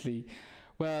digitally?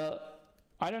 Well,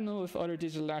 I don't know if other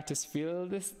digital artists feel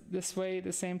this way at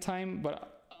the same time, but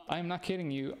I'm not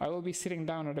kidding you. I will be sitting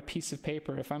down at a piece of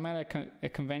paper. If I'm at a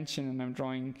convention and I'm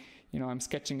drawing, I'm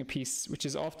sketching a piece, which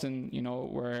is often,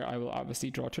 where I will obviously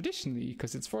draw traditionally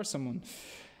because it's for someone.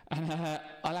 And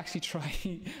I'll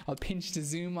actually I'll pinch to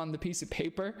zoom on the piece of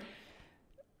paper.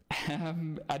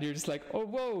 And you're just like, oh,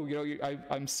 whoa,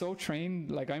 I'm so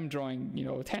trained. Like I'm drawing,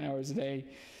 10 hours a day,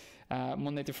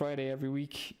 Monday to Friday every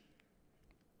week.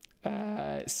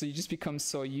 So you just become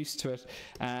so used to it.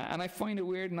 And I find it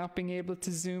weird not being able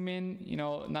to zoom in.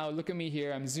 Now look at me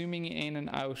here. I'm zooming in and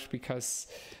out because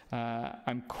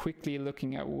I'm quickly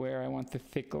looking at where I want the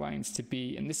thick lines to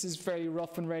be. And this is very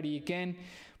rough and ready again,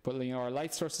 but our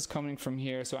light source is coming from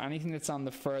here. So anything that's on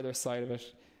the further side of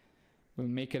it will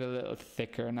make it a little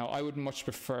thicker. Now I would much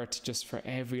prefer to just for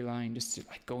every line, just to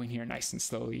like go in here nice and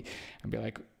slowly and be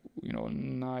like,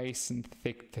 nice and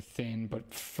thick to thin.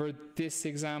 But for this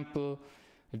example,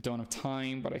 I don't have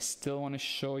time, but I still want to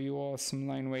show you all some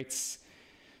line weights.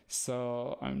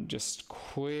 So I'm just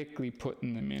quickly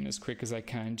putting them in as quick as I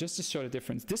can, just to show the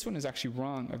difference. This one is actually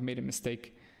wrong. I've made a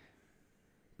mistake.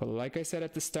 But like I said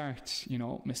at the start,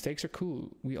 mistakes are cool.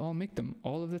 We all make them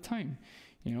all of the time.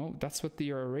 That's what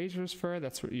your eraser is for.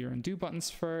 That's what your undo button's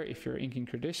for. If you're inking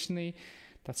traditionally,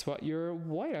 that's what your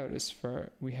whiteout is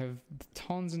for. We have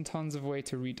tons and tons of way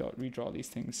to redraw these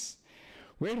things.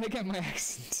 Where did I get my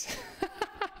accent?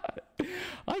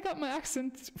 I got my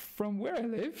accent from where I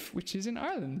live, which is in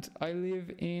Ireland. I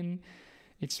live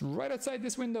it's right outside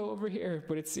this window over here,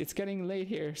 but it's getting late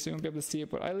here, so you won't be able to see it.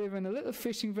 But I live in a little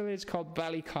fishing village called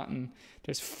Ballycotton.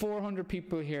 There's 400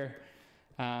 people here.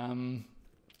 And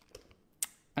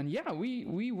yeah,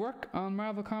 we work on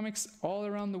Marvel Comics all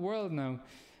around the world now.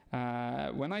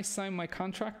 When I signed my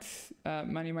contract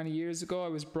many years ago, I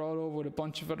was brought over with a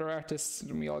bunch of other artists,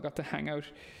 and we all got to hang out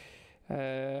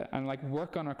and like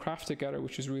work on our craft together,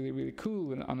 which was really, really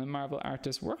cool on the Marvel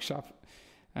Artist Workshop.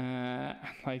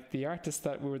 Like the artists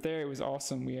that were there, it was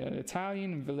awesome. We had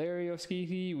Italian, Valerio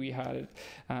Schiti. We had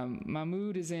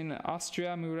Mahmoud is in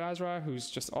Austria, Murazra, who's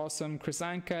just awesome.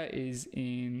 Krisanka is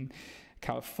in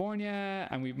California,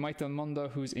 and we've Michael Mundo,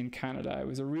 who's in Canada. It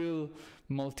was a real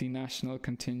multinational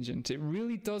contingent. It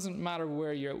really doesn't matter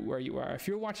where you are. If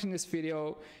you're watching this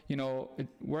video,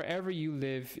 wherever you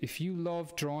live, if you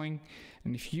love drawing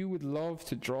and if you would love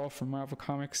to draw for Marvel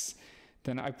Comics,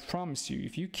 then I promise you,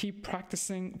 if you keep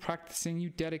practicing, you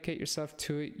dedicate yourself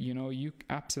to it, you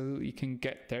absolutely can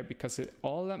get there, because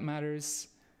all that matters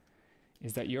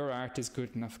is that your art is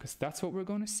good enough, because that's what we're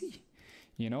going to see.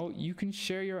 You can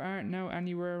share your art now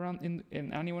anywhere around,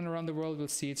 in anyone around the world will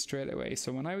see it straight away.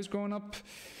 So when I was growing up,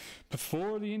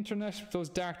 before the internet, those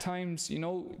dark times,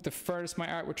 the furthest my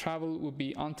art would travel would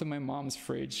be onto my mom's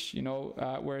fridge,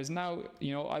 whereas now,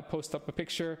 I post up a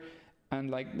picture and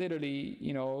like literally,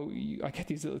 I get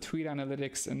these little tweet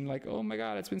analytics and like, oh my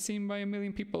God, it's been seen by 1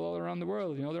 million people all around the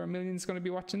world. There are millions going to be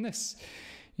watching this,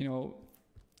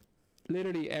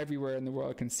 literally everywhere in the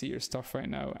world can see your stuff right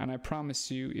now. And I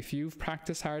promise you, if you've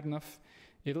practiced hard enough,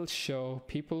 it'll show.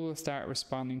 People will start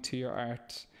responding to your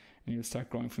art and you'll start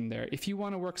growing from there. If you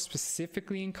want to work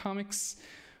specifically in comics,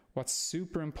 what's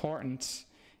super important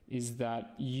is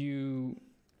that you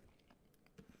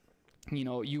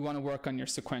want to work on your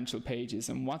sequential pages.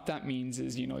 And what that means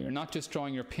is, you're not just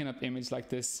drawing your pinup image like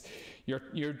this,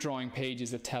 you're drawing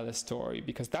pages that tell a story,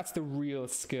 because that's the real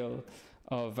skill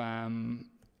of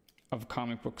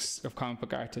comic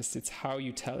book artists. It's how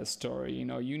you tell a story.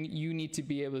 You need to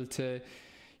be able to,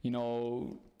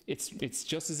 it's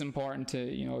just as important to,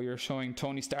 you're showing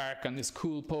Tony Stark on this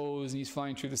cool pose and he's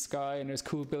flying through the sky and there's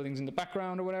cool buildings in the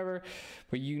background or whatever,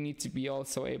 but you need to be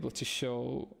also able to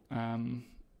show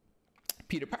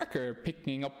Peter Parker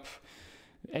picking up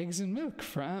eggs and milk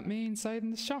for Aunt May inside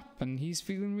in the shop, and he's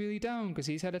feeling really down because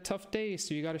he's had a tough day,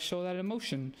 so you got to show that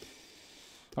emotion.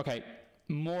 Okay,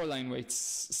 more line weights.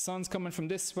 Sun's coming from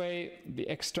this way, the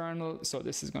external, so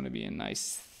this is going to be a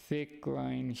nice thick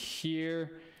line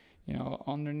here,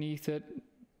 underneath it,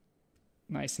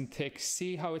 nice and thick.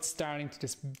 See how it's starting to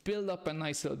just build up a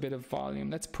nice little bit of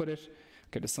volume. Let's put it,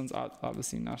 okay, the sun's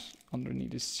obviously not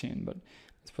underneath his chin, but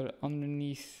let's put it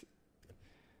underneath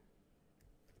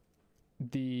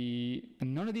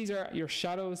and none of these are your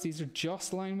shadows. These are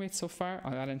just line weights so far.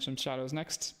 I'll add in some shadows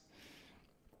next.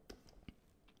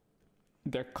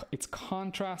 it's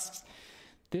contrast.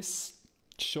 This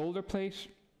shoulder plate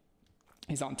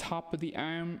is on top of the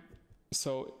arm,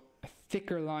 so a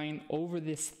thicker line over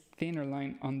this thinner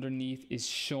line underneath is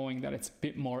showing that it's a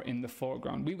bit more in the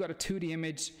foreground. We've got a 2D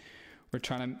image. We're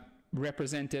trying to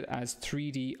represent it as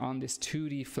 3D on this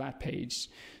 2D flat page.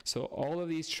 So all of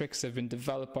these tricks have been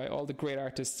developed by all the great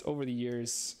artists over the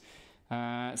years.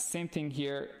 Same thing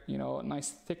here, you know, a nice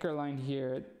thicker line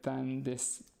here than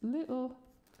this little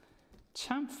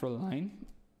chamfer line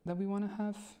that we want to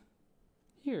have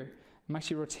here. I'm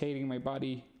actually rotating my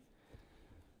body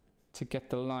to get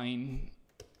the line,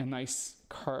 a nice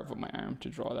curve with my arm to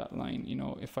draw that line. You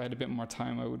know, if I had a bit more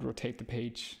time, I would rotate the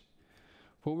page.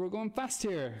 But we're going fast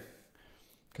here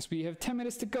because we have 10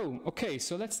 minutes to go. Okay,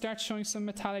 so let's start showing some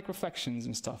metallic reflections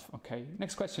and stuff. Okay,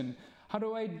 next question. How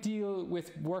do I deal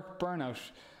with work burnout?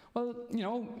 Well, you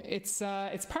know, it's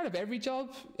part of every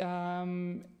job.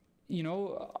 You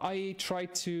know, I try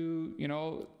to, you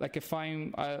know, like if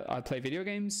I'll play video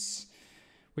games,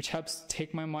 which helps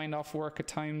take my mind off work at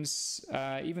times.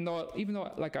 Even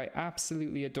though like I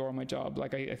absolutely adore my job.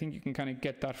 Like I think you can kind of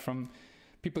get that from,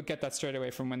 people get that straight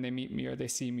away from when they meet me or they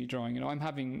see me drawing. You know, I'm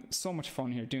having so much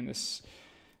fun here doing this.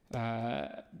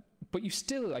 But you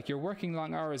still, like, you're working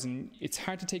long hours and it's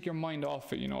hard to take your mind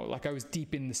off it, you know. Like I was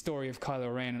deep in the story of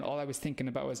Kylo Ren and all I was thinking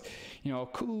about was, you know,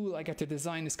 cool, I get to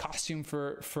design this costume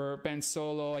for Ben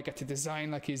Solo. I get to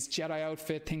design like his Jedi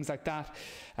outfit, things like that,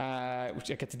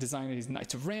 which I get to design his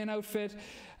Knights of Ren outfit.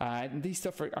 And these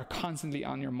stuff are constantly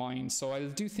on your mind. So I'll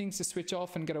do things to switch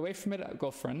off and get away from it. I'll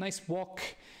go for a nice walk.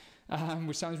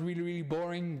 Which sounds really, really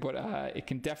boring, but it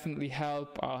can definitely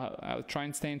help. I'll try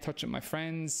and stay in touch with my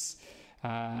friends.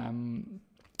 I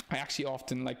actually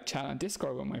often like chat on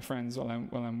Discord with my friends while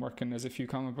I'm working. There's a few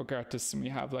comic book artists and we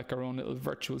have like our own little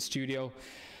virtual studio,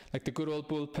 like the good old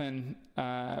bullpen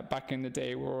back in the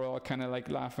day where we're all kind of like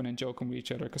laughing and joking with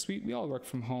each other because we all work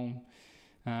from home.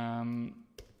 And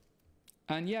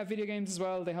yeah, video games as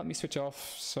well, they help me switch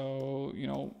off. So, you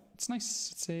know, it's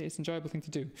nice. It's an enjoyable thing to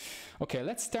do. Okay,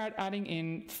 let's start adding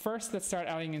in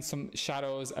some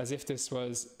shadows as if this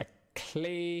was a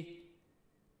clay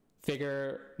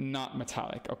figure, not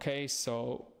metallic. Okay,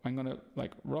 so I'm gonna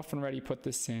like rough and ready put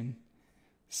this in.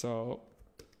 So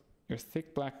your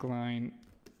thick black line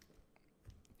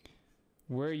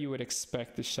where you would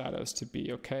expect the shadows to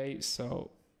be. Okay,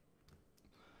 so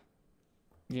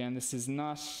again, this is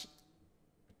not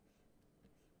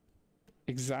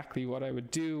exactly what I would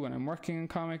do when I'm working in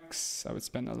comics. I would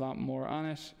spend a lot more on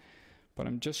it, but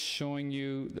I'm just showing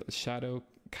you the shadow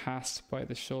cast by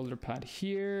the shoulder pad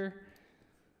here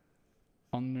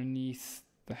underneath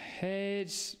the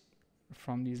head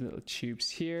from these little tubes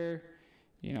here,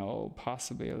 you know,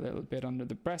 possibly a little bit under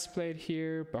the breastplate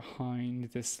here, behind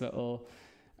this little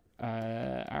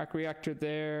arc reactor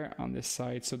there on this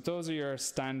side. So those are your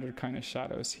standard kind of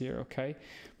shadows here, okay?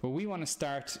 But we want to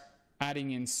start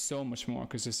adding in so much more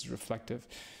because this is reflective.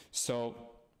 So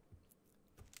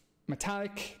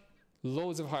metallic,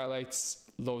 loads of highlights,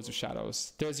 loads of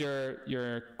shadows. There's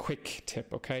your quick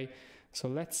tip, okay? So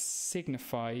let's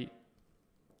signify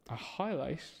a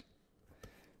highlight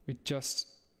with just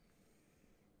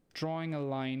drawing a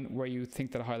line where you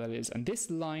think that a highlight is. And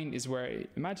this line is where,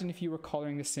 imagine if you were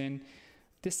coloring this in,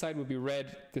 this side would be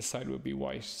red, this side would be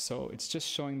white. So it's just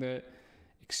showing the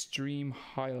extreme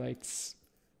highlights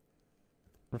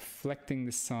reflecting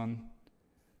the sun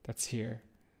that's here,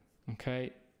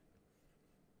 okay?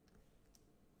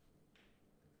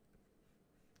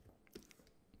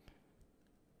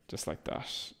 Just like that.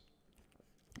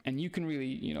 And you can really,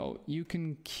 you know, you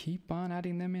can keep on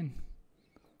adding them in.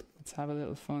 Let's have a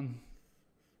little fun.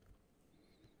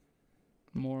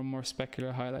 More and more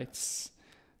specular highlights.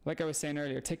 Like I was saying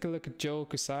earlier, take a look at Joe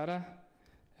Quesada,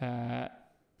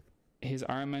 his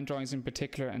Iron Man drawings in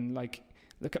particular, and like,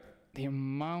 look at the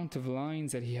amount of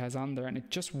lines that he has on there, and it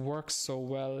just works so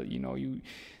well. You know,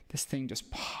 this thing just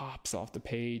pops off the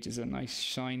page as a nice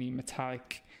shiny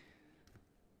metallic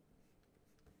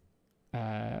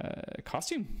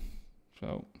costume.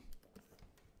 So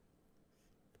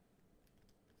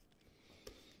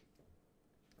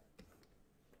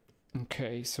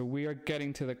okay, so we are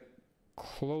getting to the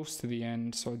close to the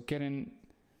end, so I'll get in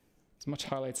as much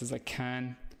highlights as I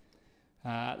can.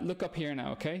 Look up here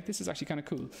now, okay? This is actually kind of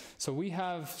cool. So we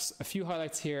have a few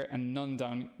highlights here and none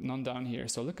down here.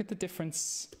 So look at the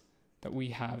difference that we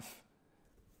have,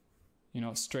 you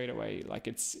know, straight away. Like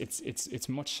it's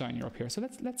much shinier up here. So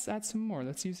let's add some more.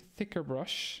 Let's use a thicker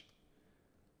brush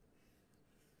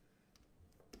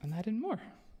and add in more.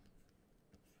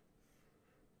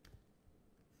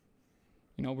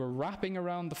 You know, we're wrapping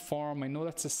around the form. I know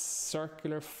that's a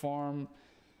circular form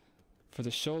for the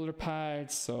shoulder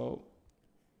pads, so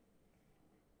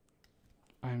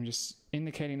I'm just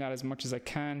indicating that as much as I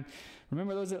can.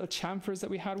 Remember those little chamfers that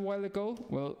we had a while ago?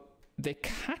 Well, they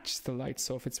catch the light,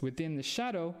 so if it's within the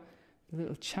shadow, the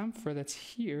little chamfer that's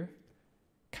here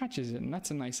catches it, and that's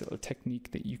a nice little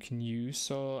technique that you can use.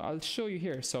 So I'll show you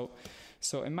here. So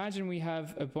imagine we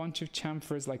have a bunch of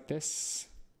chamfers like this.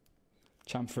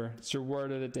 Chamfer, it's your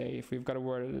word of the day. If we've got a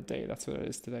word of the day, that's what it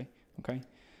is today. Okay,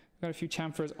 we've got a few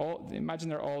chamfers. Imagine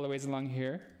they're all the ways along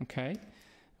here. Okay, and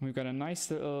we've got a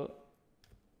nice little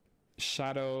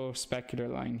shadow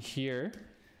specular line here.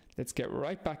 Let's get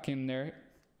right back in there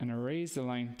and erase the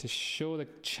line to show the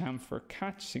chamfer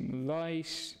catching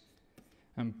light.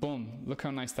 And boom, look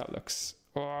how nice that looks.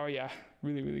 Oh yeah,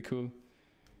 really, really cool.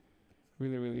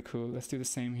 Really, really cool. Let's do the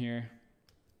same here.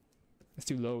 Let's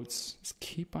do loads. Let's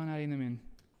keep on adding them in.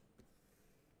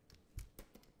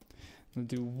 We'll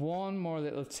do one more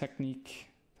little technique.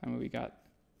 How many we got?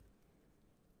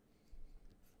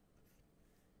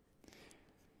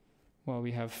 Well,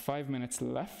 we have 5 minutes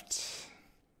left.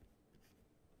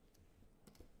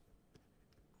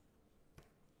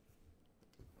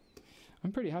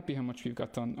 I'm pretty happy how much we've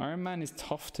got done. Iron Man is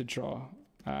tough to draw.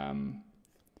 The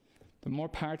more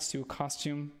parts to a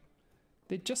costume,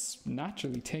 they just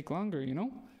naturally take longer, you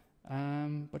know?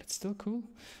 But it's still cool.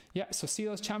 Yeah, so see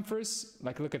those chamfers?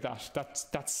 Like, look at that.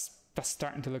 That's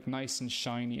starting to look nice and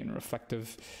shiny and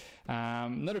reflective.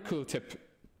 Another cool tip,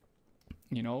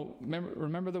 you know,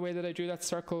 remember the way that I drew that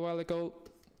circle a while ago?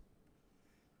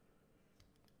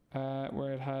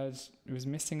 Where it was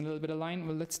missing a little bit of line.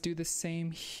 Well, let's do the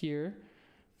same here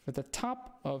for the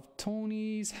top of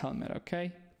Tony's helmet,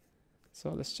 okay?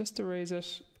 So let's just erase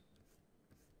it.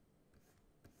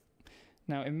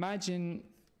 Now imagine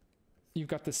you've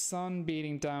got the sun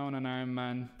beating down on Iron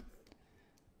Man.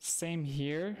 Same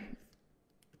here.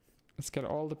 Let's get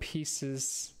all the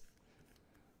pieces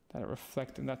that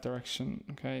reflect in that direction,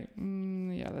 okay?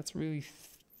 Yeah, let's really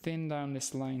thin down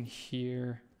this line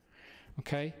here,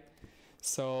 okay?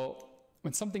 So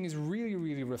when something is really,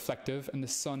 really reflective and the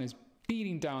sun is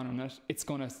beating down on it, it's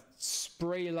going to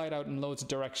spray light out in loads of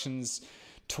directions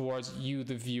towards you,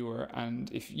 the viewer. And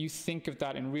if you think of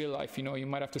that in real life, you know, you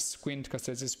might have to squint because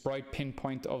there's this bright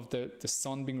pinpoint of the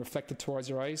sun being reflected towards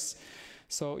your eyes.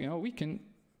 So, you know, we can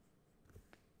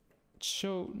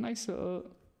show nice little,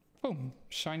 boom,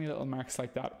 shiny little marks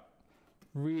like that.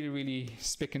 Really, really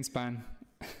spick and span.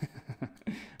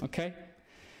 Okay?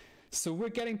 So we're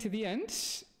getting to the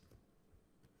end.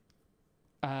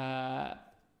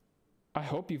 I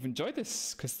hope you've enjoyed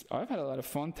this because I've had a lot of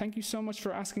fun. Thank you so much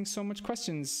for asking so much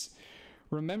questions.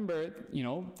 Remember, you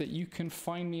know, that you can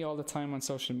find me all the time on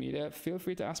social media. Feel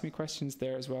free to ask me questions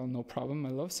there as well, no problem. I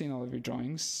love seeing all of your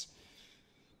drawings.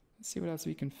 Let's see what else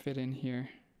we can fit in here.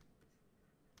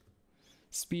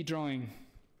 Speed drawing.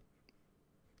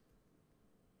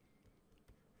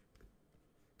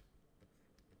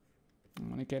 I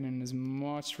want to get in as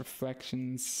much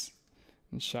reflections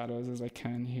and shadows as I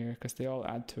can here because they all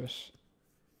add to it.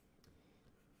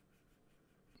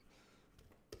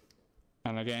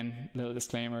 And again, little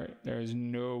disclaimer, there is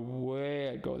no way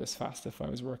I'd go this fast if I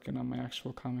was working on my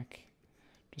actual comic.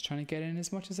 Just trying to get in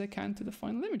as much as I can to the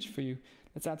final image for you.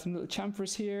 Let's add some little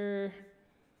chamfers here.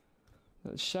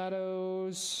 Little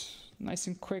shadows, nice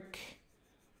and quick,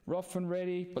 rough and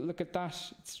ready, but look at that.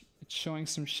 It's showing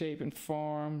some shape and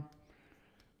form,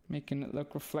 making it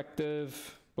look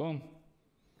reflective. Boom.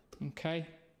 Okay.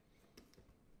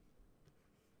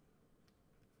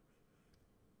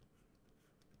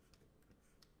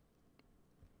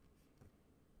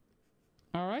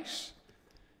 All right.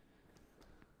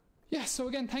 Yeah, so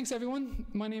again, thanks everyone.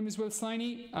 My name is Will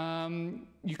Sliney.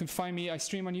 You can find me, I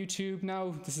stream on YouTube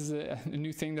now. This is a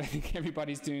new thing that I think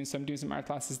everybody's doing, so I'm doing some art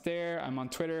classes there. I'm on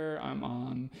Twitter, I'm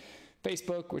on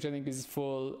Facebook, which I think is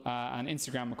full, and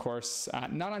Instagram, of course.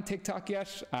 Not on TikTok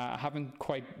yet. I haven't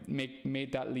quite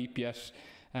made that leap yet.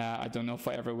 I don't know if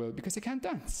I ever will because I can't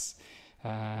dance.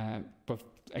 But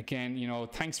again, you know,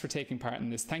 thanks for taking part in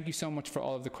this. Thank you so much for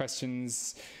all of the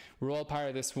questions. We're all part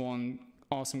of this one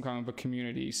awesome comic book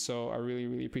community, so I really,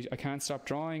 really appreciate. I can't stop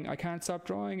drawing.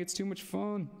 It's too much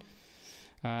fun.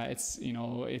 It's, you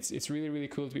know, it's really, really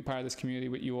cool to be part of this community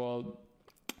with you all.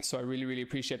 So I really, really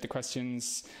appreciate the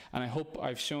questions, and I hope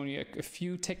I've shown you a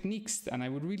few techniques, and I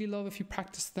would really love if you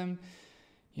practice them.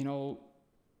 You know,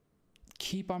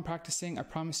 keep on practicing. I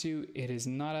promise you, it is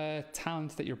not a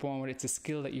talent that you're born with, it's a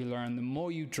skill that you learn. The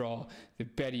more you draw, the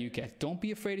better you get. Don't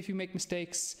be afraid if you make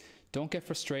mistakes. Don't get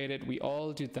frustrated. We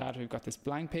all do that. We've got this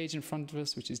blank page in front of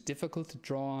us, which is difficult to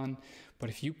draw on. But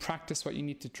if you practice what you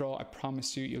need to draw, I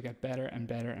promise you, you'll get better and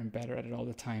better and better at it all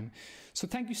the time. So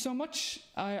thank you so much.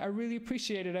 I really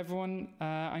appreciate it, everyone.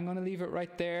 I'm going to leave it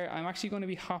right there. I'm actually going to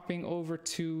be hopping over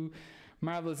to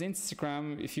Marvel's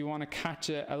Instagram. If you want to catch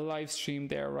a live stream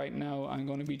there right now, I'm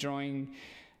going to be drawing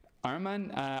Iron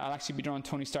Man. I'll actually be drawing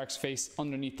Tony Stark's face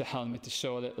underneath the helmet to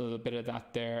show a little bit of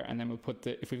that there, and then we'll put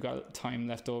if we've got time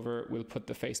left over, we'll put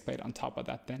the faceplate on top of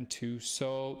that then too.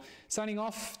 So signing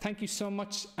off, thank you so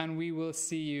much, and we will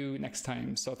see you next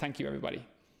time. So thank you, everybody.